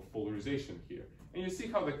angle of polarization here. And you see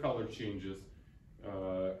how the color changes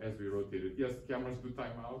as we rotate it. Yes, cameras do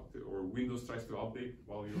time out, or Windows tries to update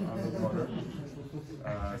while you're underwater.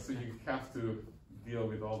 So you have to deal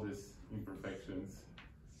with all these imperfections.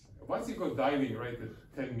 Once you go diving, right,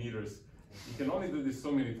 at 10 meters, you can only do this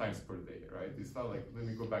so many times per day, right? It's not like, let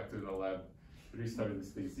me go back to the lab, restart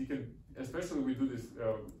these things. You can, especially we do this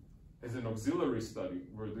as an auxiliary study.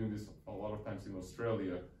 We're doing this a lot of times in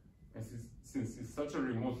Australia. And since it's such a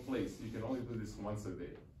remote place, you can only do this once a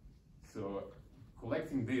day. So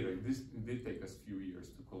collecting data, this did take us a few years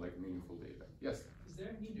to collect meaningful data. Yes? Is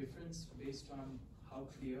there any difference based on how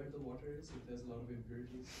clear the water is, if there's a lot of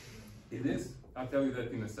impurities? It is. I'll tell you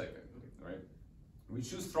that in a second, right? We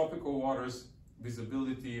choose tropical waters,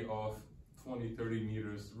 visibility of 20, 30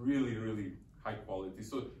 meters, really, really high quality.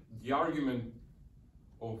 So the argument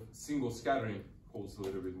of single scattering holds a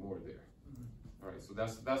little bit more there. All right, so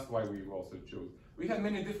that's why we also chose. We had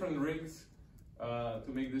many different rigs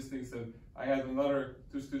to make these things, and I had another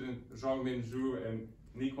two students, Zhongmin Zhu and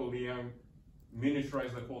Nico Liang,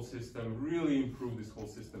 miniaturize the whole system, really improve this whole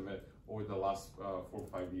system over the last 4 or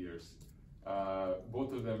 5 years.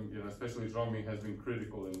 Both of them, you know, especially Zhongmin, has been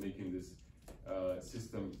critical in making this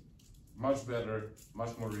system much better,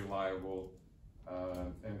 much more reliable,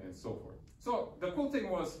 and so forth. So the cool thing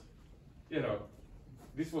was, you know,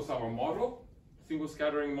 this was our model, single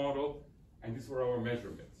scattering model, and these were our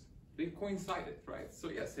measurements. They coincided, right? So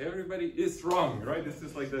yes, everybody is wrong, right? This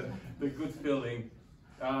is like the good feeling.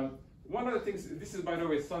 One of the things, this is, by the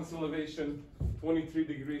way, sun's elevation, 23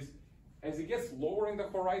 degrees. As it gets lower in the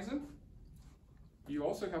horizon, you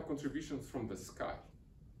also have contributions from the sky.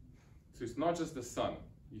 So it's not just the sun.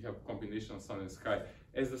 You have combination of sun and sky.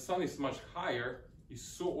 As the sun is much higher, it's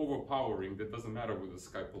so overpowering that it doesn't matter what the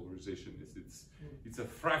sky polarization is. It's a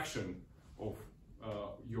fraction of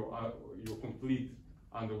your complete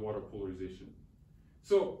underwater polarization.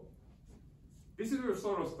 So this is where we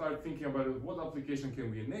sort of start thinking about what application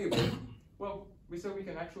can we enable. Well, we said we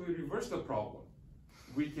can actually reverse the problem.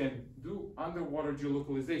 We can do underwater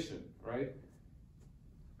geolocalization, right?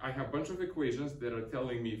 I have a bunch of equations that are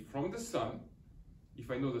telling me from the sun,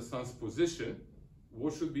 if I know the sun's position,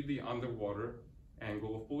 what should be the underwater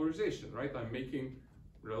angle of polarization, right? I'm making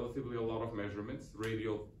relatively a lot of measurements,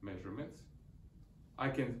 radial measurements. I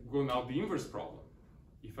can go now the inverse problem.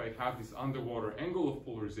 If I have this underwater angle of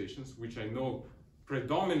polarizations, which I know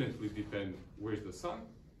predominantly depend where's the sun,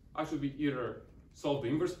 I should be either solve the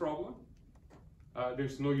inverse problem.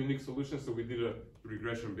 There's no unique solution, so we did a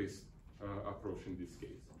regression-based approach in this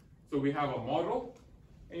case. So we have a model,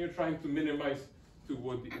 and you're trying to minimize to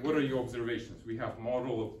what are your observations. We have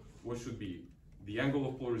model of what should be the angle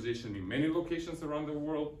of polarization in many locations around the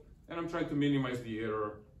world, and I'm trying to minimize the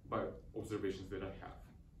error by observations that I have.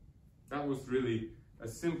 That was really a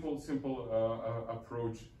simple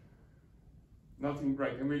approach. Nothing,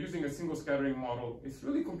 right, and we're using a single scattering model. It's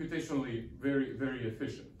really computationally very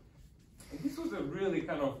efficient. And this was a really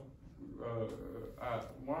kind of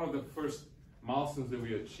one of the first milestones that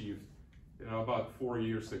we achieved, about 4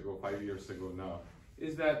 years ago, 5 years ago now,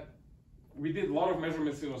 is that we did a lot of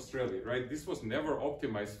measurements in Australia, right? This was never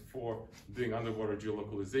optimized for doing underwater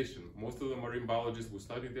geolocalization. Most of the marine biologists would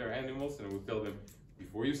study their animals and would tell them,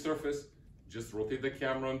 before you surface, just rotate the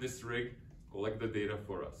camera on this rig, collect the data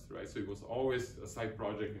for us, right? So it was always a side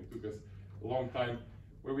project and took us a long time.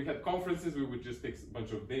 Where we had conferences, we would just take a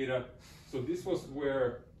bunch of data. So this was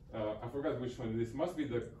where, I forgot which one, this must be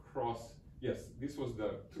the cross, yes, this was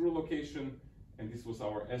the true location, and this was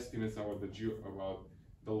our estimates about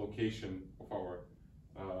the location of our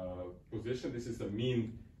position. This is the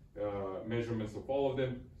mean measurements of all of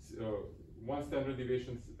them. 1 standard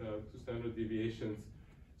deviation, 2 standard deviations.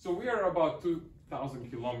 So we are about 2,000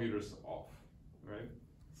 kilometers off, right?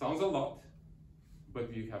 Sounds a lot,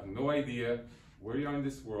 but you have no idea where you are in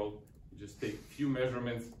this world. You just take few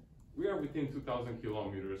measurements. We are within 2,000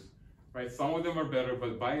 kilometers, right? Some of them are better,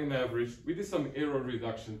 but by an average, we did some error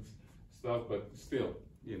reduction stuff, but still,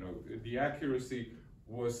 the accuracy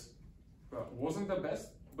wasn't the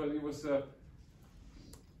best, but it was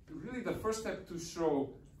really the first step to show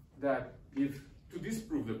that to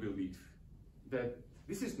disprove the belief that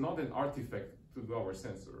this is not an artifact to our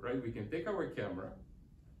sensor, right? We can take our camera,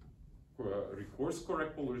 records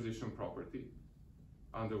correct polarization property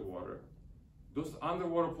underwater. Those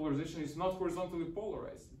underwater polarization is not horizontally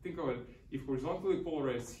polarized. Think of it, if horizontally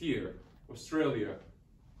polarized here, Australia,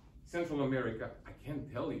 Central America, I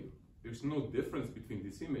can't tell you. There's no difference between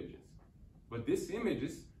these images. But these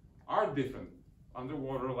images are different.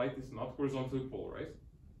 Underwater light is not horizontally polarized,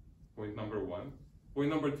 point number 1. Point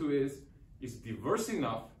number 2 is, it's diverse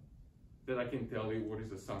enough that I can tell you what is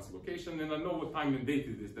the sun's location, and I know what time and date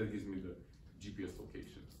it is. That gives me the GPS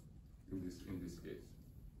location in this case.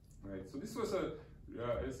 Right. So this was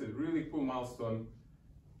it's a really cool milestone.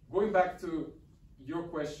 Going back to your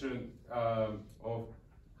question of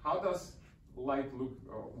how does light look,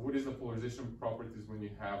 what is the polarization properties when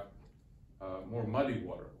you have more muddy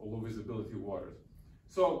water or low visibility waters?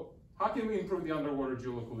 So how can we improve the underwater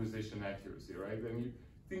geolocalization accuracy, right? And you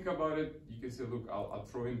think about it, you can say, look, I'll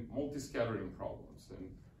throw in multi-scattering problems. And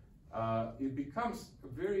it becomes a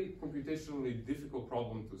very computationally difficult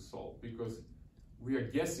problem to solve because we are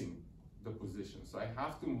guessing the position. So I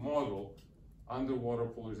have to model underwater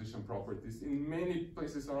polarization properties in many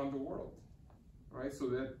places around the world, right? So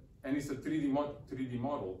that, and it's a 3D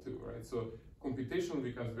model too, right? So computationally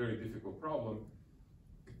becomes a very difficult problem.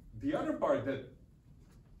 The other part that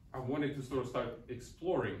I wanted to sort of start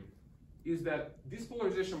exploring is that these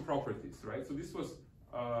polarization properties, right? So this was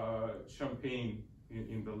champagne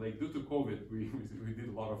in the lake. Due to COVID, we did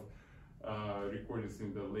a lot of recordings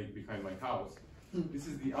in the lake behind my house. This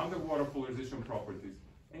is the underwater polarization properties.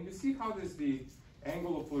 And you see how the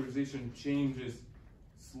angle of polarization changes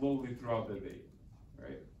slowly throughout the day,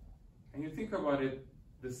 right? And you think about it,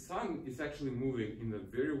 the sun is actually moving in a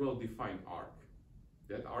very well-defined arc.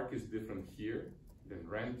 That arc is different here than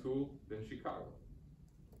Rantoul, than Chicago.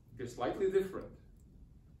 They're slightly different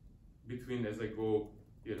between, as I go,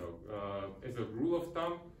 as a rule of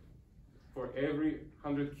thumb, for every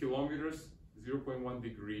 100 kilometers, 0.1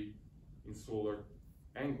 degree in solar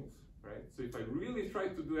angles, right? So if I really try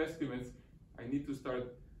to do estimates, I need to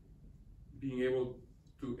start being able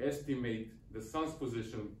to estimate the sun's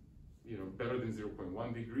position, better than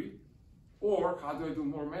 0.1 degree. Or how do I do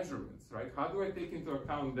more measurements, right? How do I take into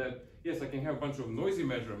account that, yes, I can have a bunch of noisy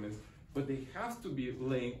measurements, but they have to be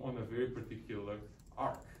laying on a very particular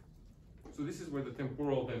arc. So this is where the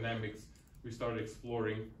temporal dynamics we started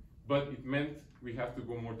exploring, but it meant we have to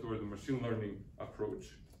go more toward the machine learning approach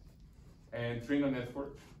and train a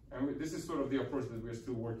network. And this is sort of the approach that we're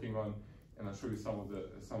still working on, and I'll show you some of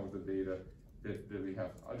the data that we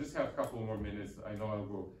have. I'll just have a couple more minutes. I know I'll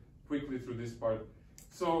go quickly through this part.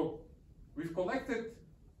 So we've collected,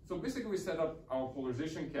 so basically we set up our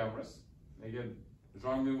polarization cameras. Again,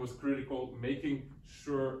 Jean-Min was critical, making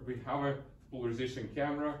sure we have a polarization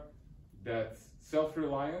camera that's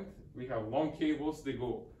self-reliant. We have long cables, they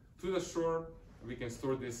go to the shore, we can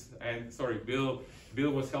store this, and sorry, Bill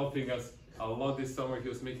was helping us a lot this summer. He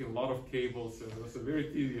was making a lot of cables, and it was a very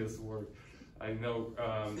tedious work. I know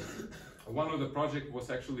one of the projects was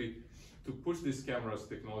actually to push this camera's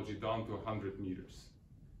technology down to 100 meters,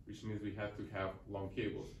 which means we had to have long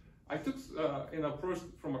cables. I took an approach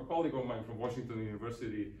from a colleague of mine from Washington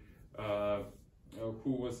University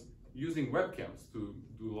who was using webcams to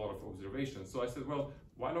do a lot of observations. So I said, well,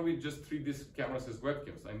 why don't we just treat these cameras as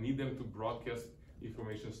webcams? I need them to broadcast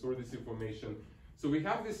information, store this information. So we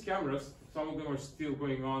have these cameras, some of them are still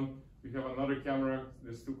going on. We have another camera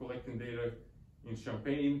that's still collecting data in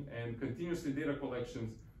Champagne and continuously data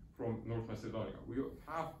collections from North Macedonia. We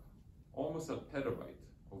have almost a petabyte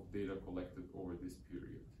of data collected over this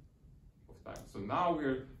period of time. So now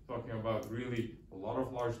we're talking about really a lot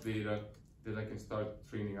of large data that I can start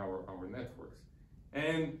training our networks.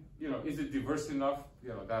 And is it diverse enough?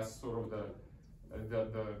 That's sort of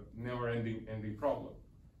the never-ending problem.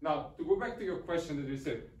 Now, to go back to your question that you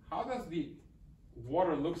said, how does the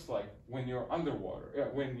water looks like when you're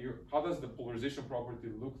underwater? How does the polarization property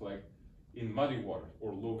look like in muddy water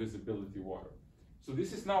or low visibility water? So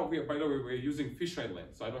this is now, by the way, we're using fisheye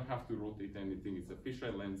lens, so I don't have to rotate anything. It's a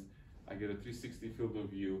fisheye lens. I get a 360 field of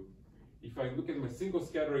view. If I look at my single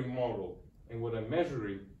scattering model and what I'm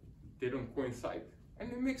measuring, they don't coincide.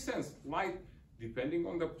 And it makes sense. Light, depending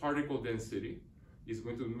on the particle density, is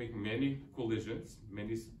going to make many collisions,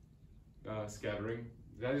 many scattering.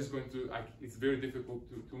 That is going to, it's very difficult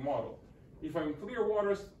to model. If I'm in clear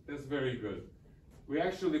waters, that's very good. We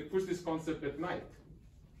actually push this concept at night.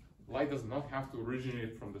 Light does not have to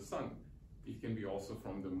originate from the sun. It can be also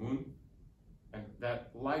from the moon. And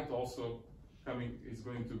that light also is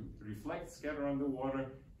going to reflect, scatter on the water,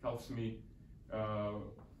 helps me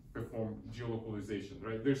perform geolocalization,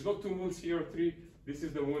 right? There's not 2 moons here or 3. This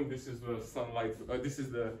is the moon, this is the sunlight, this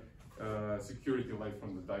is the security light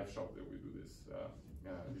from the dive shop that we do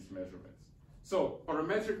these measurements. So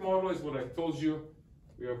parametric model is what I told you.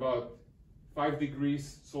 We're about 5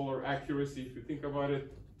 degrees solar accuracy, if you think about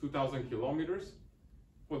it, 2,000 kilometers.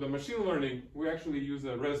 For the machine learning, we actually use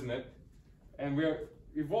a ResNet, and we are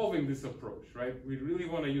evolving this approach, right? We really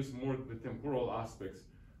want to use more the temporal aspects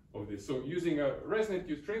of this. So using a ResNet,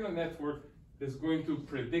 you train a network that's going to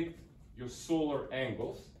predict your solar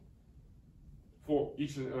angles for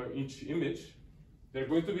each image. They're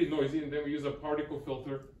going to be noisy, and then we use a particle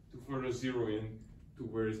filter to further zero in to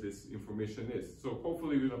where this information is. So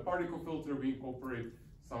hopefully with a particle filter, we incorporate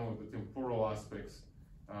some of the temporal aspects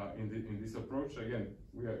in this approach. Again,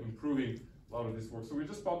 we are improving a lot of this work. So we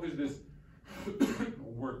just published this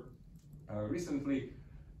work recently.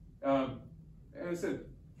 And I said,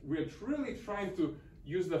 we're really trying to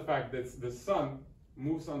use the fact that the sun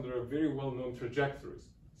moves under a very well-known trajectories.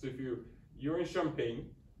 So if you're in Champagne,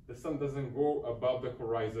 the sun doesn't go above the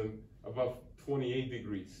horizon above 28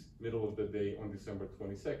 degrees, middle of the day on December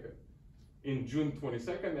 22nd. In June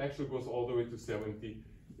 22nd, it actually goes all the way to 70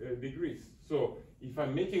 degrees. So if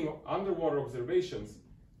I'm making underwater observations,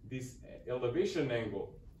 this elevation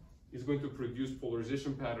angle is going to produce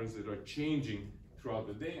polarization patterns that are changing throughout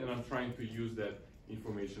the day, and I'm trying to use that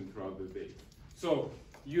information throughout the day. So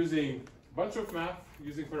using a bunch of math,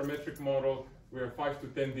 using parametric model, we are 5 to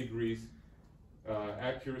 10 degrees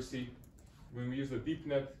accuracy. When we use a deep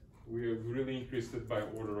net, we have really increased it by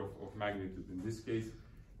order of magnitude in this case.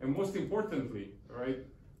 And most importantly, right,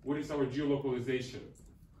 what is our geolocalization?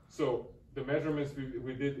 So the measurements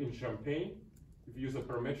we did in Champagne, if you use a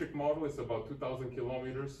parametric model, it's about 2,000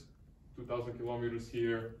 kilometers, 2,000 kilometers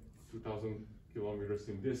here, 2,000 kilometers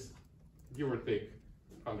in this, give or take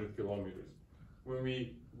 100 kilometers. When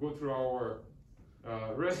we go through our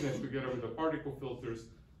ResNet together with the particle filters,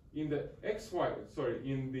 in the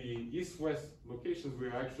in the east-west locations,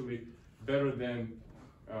 we're actually better than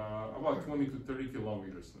about 20 to 30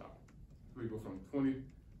 kilometers now. We go from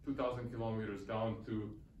 22,000 kilometers down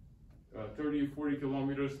to 30, 40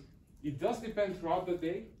 kilometers. It does depend throughout the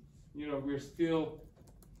day. We still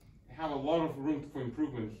have a lot of room for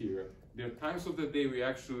improvement here. There are times of the day we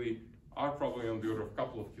actually are probably on the order of a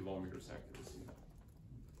couple of kilometers accuracy.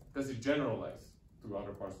 Does it generalize to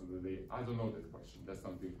other parts of the day? I don't know that question. That's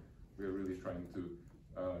something we're really trying to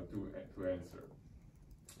answer.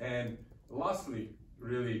 And lastly,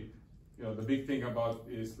 really, the big thing about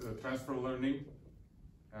is transfer learning.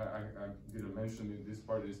 I didn't mention in this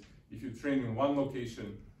part is if you train in one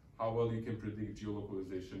location, how well you can predict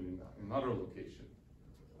geolocalization in another location.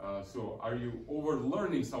 So are you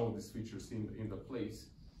over-learning some of these features in the place,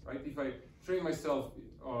 right? If I train myself,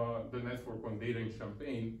 the network on data in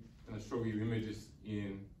Champagne, and I show you images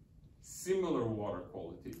in similar water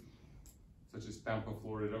quality, such as Tampa,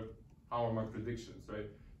 Florida, how are my predictions, right?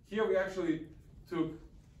 Here we actually took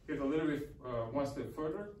it a little bit one step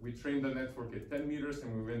further. We trained the network at 10 meters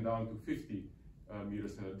and we went down to 50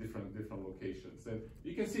 meters in different locations. And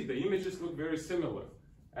you can see the images look very similar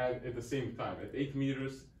at the same time. At 8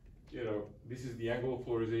 meters, this is the angle of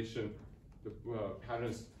polarization. The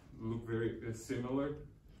patterns look very similar,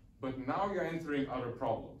 but now you're entering other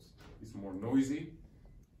problems. It's more noisy.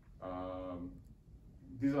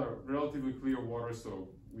 These are relatively clear water, so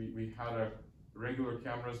we had a regular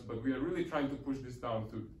cameras, but we are really trying to push this down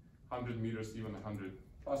to 100 meters, even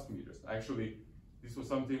 100+ meters. Actually, this was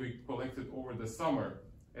something we collected over the summer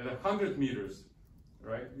at 100 meters,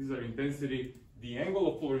 right? These are intensity. The angle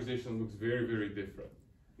of polarization looks very, very different.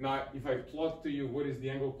 Now, if I plot to you what is the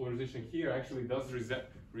angle of polarization here, actually does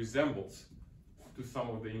resembles to some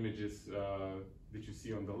of the images that you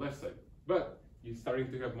see on the left side. But you're starting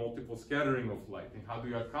to have multiple scattering of light, and how do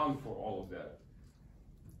you account for all of that?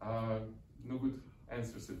 No good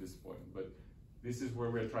answers at this point, but this is where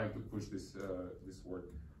we're trying to push this work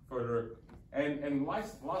further. And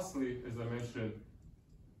lastly, as I mentioned,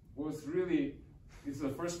 it's the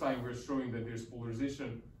first time we're showing that there's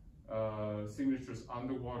polarization signatures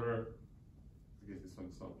underwater. I guess this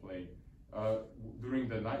one's not playing. During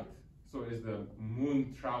the night, so as the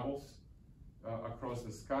moon travels across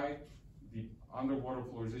the sky, the underwater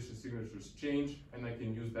polarization signatures change, and I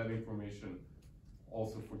can use that information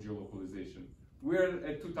also for geolocalization. We're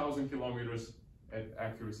at 2,000 kilometers at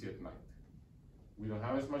accuracy at night. We don't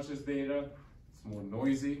have as much as data. It's more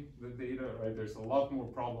noisy, the data, right? There's a lot more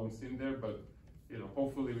problems in there, but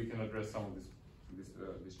hopefully we can address some of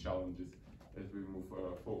these challenges as we move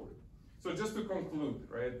forward. So just to conclude,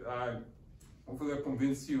 right? Hopefully I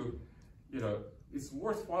convince you, it's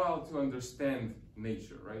worthwhile to understand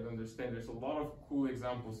nature, right? Understand there's a lot of cool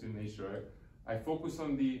examples in nature. Right? I focus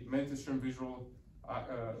on the mainstream visual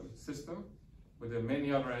system, but there are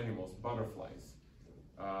many other animals, butterflies,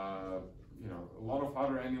 a lot of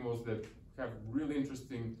other animals that have really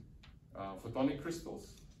interesting photonic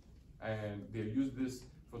crystals, and they use this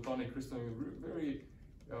photonic crystal in very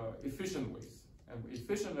efficient ways. And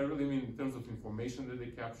efficient, I really mean in terms of information that they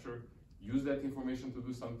capture, use that information to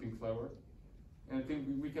do something clever. And I think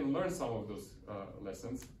we can learn some of those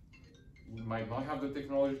lessons. We might not have the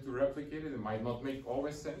technology to replicate it. It might not make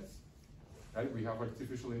always sense. Right? We have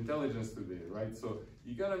artificial intelligence today, right? So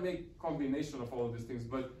you gotta make combination of all of these things.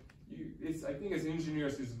 But I think as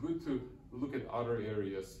engineers, it's good to look at other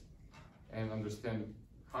areas and understand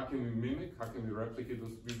how can we mimic, how can we replicate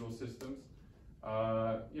those visual systems.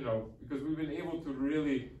 Because we've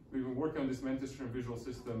been working on this mainstream visual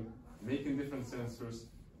system, making different sensors,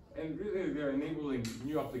 and really they're enabling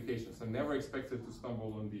new applications. I never expected to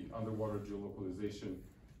stumble on the underwater geolocalization.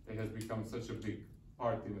 It has become such a big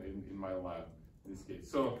part in my lab in this case.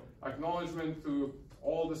 So acknowledgement to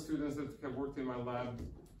all the students that have worked in my lab,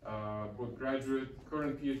 both graduate,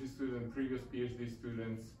 current PhD student, previous PhD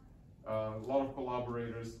students, a lot of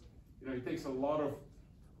collaborators. It takes a lot of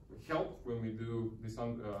help when we do this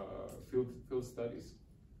field studies.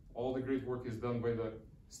 All the great work is done by the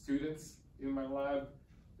students in my lab.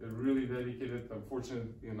 They're really dedicated. I'm fortunate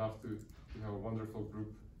enough to have a wonderful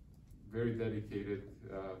group, very dedicated,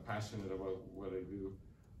 passionate about what I do,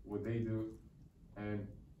 what they do, and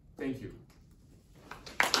thank you.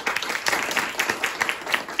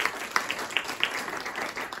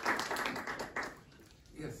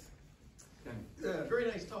 Yes. Very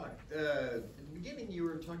nice talk. In the beginning, you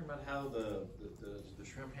were talking about how the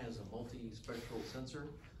shrimp has a multi-spectral sensor,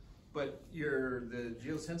 but the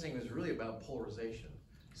geosensing is really about polarization.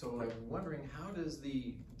 So I'm wondering, how does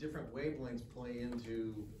the different wavelengths play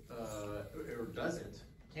into, or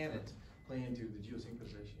can it play into the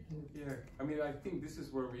geosynchronization? Yeah, I think this is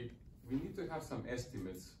where we need to have some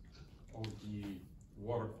estimates of the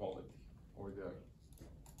water quality or the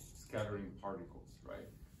scattering particles, right?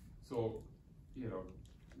 So,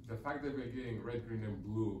 the fact that we're getting red, green, and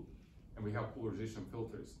blue, and we have polarization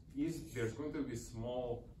filters, there's going to be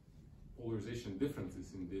small polarization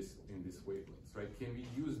differences in this wavelengths, right? Can we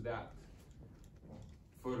use that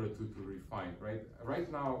further to refine, right?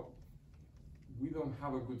 Right now, we don't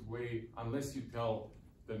have a good way, unless you tell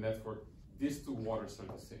the network, these two waters are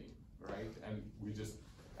the same, right? And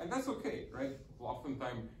that's okay, right?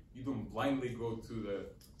 Oftentimes, you don't blindly go to the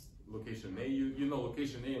location A. You know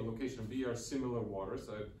location A and location B are similar waters,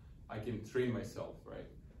 so I can train myself, right?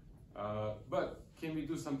 But can we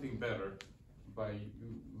do something better by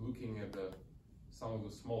looking at some of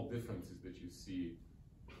the small differences that you see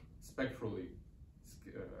spectrally,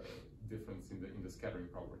 difference in the scattering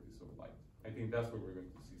properties of light? I think that's where we're going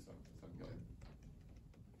to see something like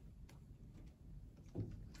that.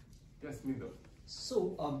 Yes, Mindo.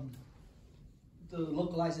 So the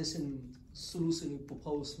localization solution you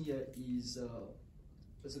propose here is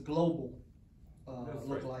a global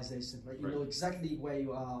localization, right? You know exactly where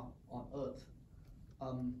you are on Earth.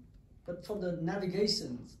 But for the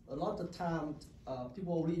navigation, a lot of the time,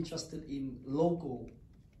 people are really interested in local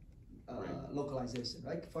localization,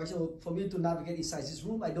 right? For example, for me to navigate inside this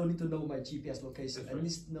room, I don't need to know my GPS location. I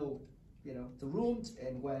just know, the rooms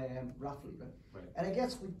and where I am roughly, right? And I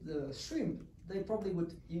guess with the shrimp, they probably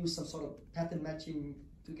would use some sort of pattern matching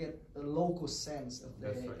to get a local sense of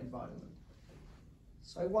their environment.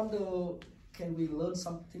 So I wonder, can we learn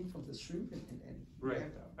something from the shrimp? Right.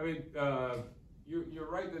 I mean,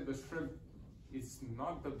 you're right that the shrimp is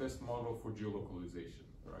not the best model for geolocalization,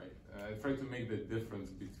 right? I try to make the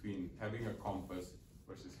difference between having a compass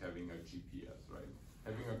versus having a GPS, right?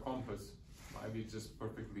 Having a compass might be just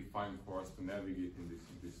perfectly fine for us to navigate in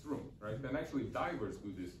this room, right? And actually divers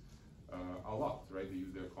do this a lot, right? They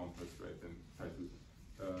use their compass, right, and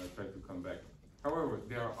try to come back. However,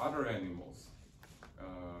 there are other animals,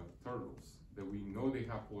 turtles, that we know they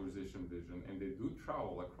have polarization vision, and they do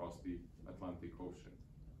travel across the Atlantic Ocean,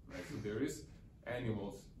 right? So there is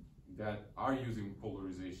animals that are using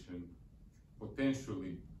polarization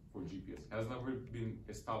potentially for GPS. Has never been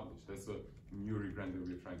established. That's a new rebrand that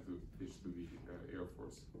we're trying to pitch to the Air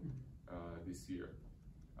Force this year.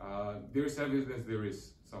 There's evidence there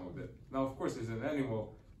is some of that. Now, of course, as an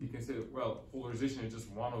animal, you can say, well, polarization is just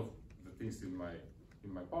one of the things in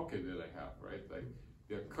my pocket that I have, right? Like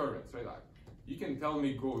there are currents, right? You can tell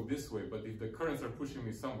me go this way, but if the currents are pushing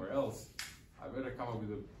me somewhere else, I better come up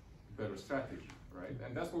with a better strategy, right?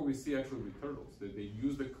 And that's what we see actually with turtles, that they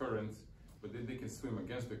use the currents, but then they can swim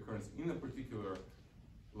against the currents in a particular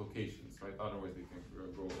locations, right? Otherwise they can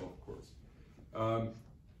go off course.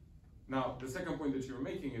 Now, the second point that you were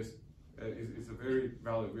making is a very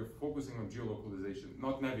valid. We're focusing on geolocalization,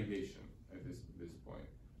 not navigation at this point.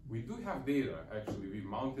 We do have data, actually. We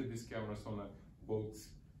mounted these cameras on boats,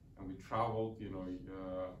 and we traveled,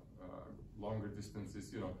 longer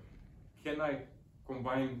distances. Can I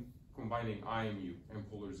combining IMU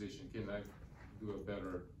and polarization? Can I do a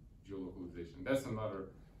better geolocalization?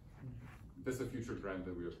 That's a future grant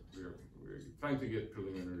that we're trying to get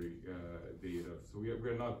preliminary data. So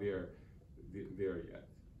we're not there yet,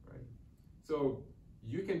 right? So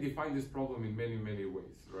you can define this problem in many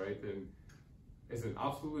ways, right? And as an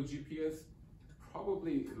absolute GPS,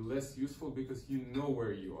 probably less useful because you know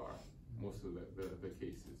where you are most of the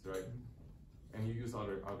cases, right? And you use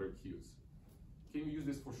other cues. Can you use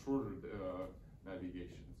this for shorter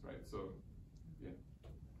navigations, right? So yeah,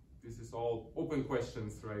 this is all open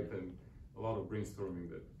questions, right? And a lot of brainstorming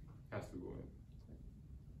that has to go in.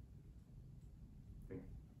 Okay.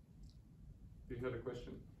 Do you have a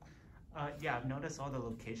question? Yeah, I've noticed all the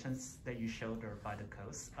locations that you showed are by the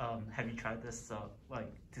coast. Have you tried this,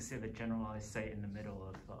 to see if it generalized, say, in the middle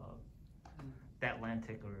of the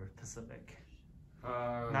Atlantic or Pacific?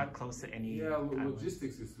 Not close to any. Yeah,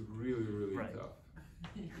 logistics is really tough.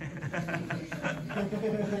 Yeah.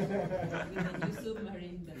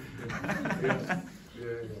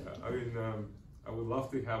 I mean, I would love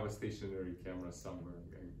to have a stationary camera somewhere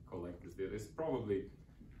and collect this data. It's probably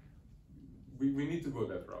we need to go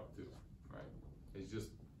that route too, right? It's just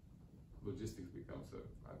logistics becomes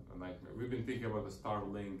a nightmare. We've been thinking about the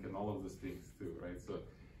Starlink and all of those things too, right? So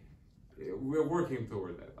we're working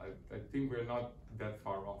toward that. I think we're not that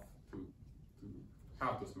far off to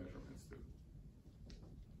have those measurements too.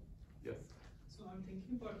 Yes? So I'm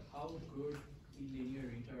thinking about how good the linear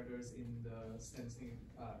retarders in the sensing,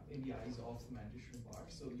 in the eyes of the mantis shrimp are.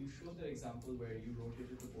 So you showed that example where you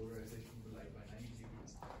rotated the polarization of the light by 90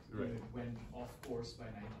 degrees. Right. And it went off course by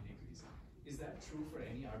 90 degrees. Is that true for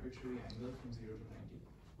any arbitrary angle from 0 to 90?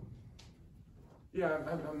 Yeah,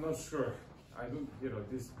 I'm not sure. I don't,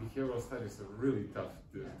 these behavioral studies are really tough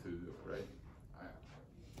to do, right?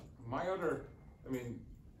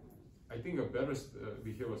 I think a better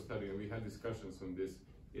behavioral study, and we had discussions on this,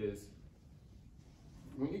 is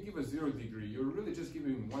when you give a 0 degree, you're really just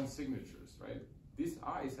giving one signatures, right? These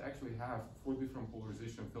eyes actually have 4 different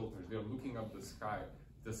polarization filters. They're looking up the sky.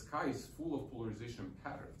 The sky is full of polarization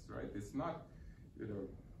patterns, right? It's not,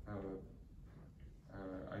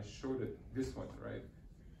 I showed it, this one, right?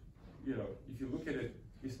 If you look at it,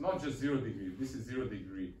 it's not just 0 degree. This is 0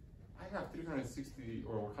 degree. I have 360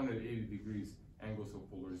 or 180 degrees angles of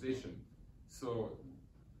polarization. So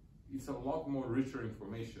it's a lot more richer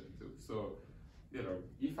information too. So,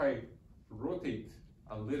 if I rotate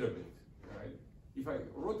a little bit, right? If I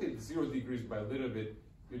rotate 0 degrees by a little bit,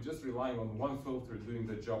 you're just relying on one filter doing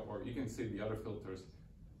the job, or you can say the other filters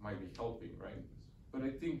might be helping, right? But I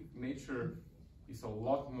think nature is a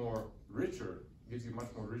lot more richer, gives you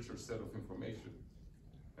much more richer set of information.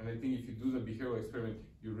 And I think if you do the behavioral experiment,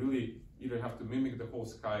 you really either have to mimic the whole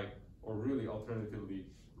sky or really alternatively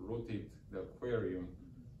rotate the aquarium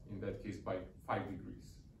in that case by 5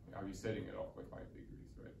 degrees. Are you setting it off by 5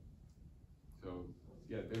 degrees, right? So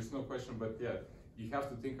yeah, there's no question, but yeah, you have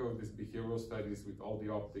to think of these behavioral studies with all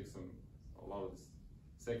the optics and a lot of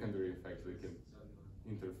secondary effects that can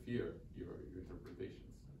interfere your interpretations.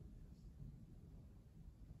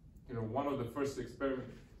 You know, one of the first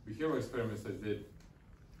behavioral experiments I did,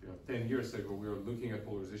 10 years ago, we were looking at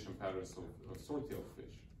polarization patterns of swordtail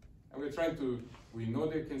fish. And we know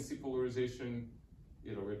they can see polarization,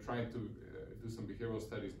 we're trying to do some behavioral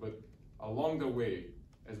studies, but along the way,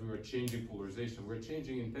 as we were changing polarization, we're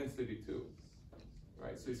changing intensity too,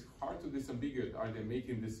 right? So it's hard to disambiguate, are they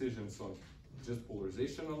making decisions on just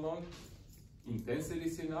polarization alone, intensity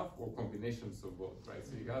is enough, or combinations of both, right?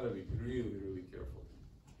 So you gotta be really, really careful.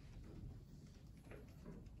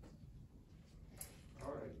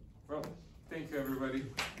 All right, well, thank you everybody.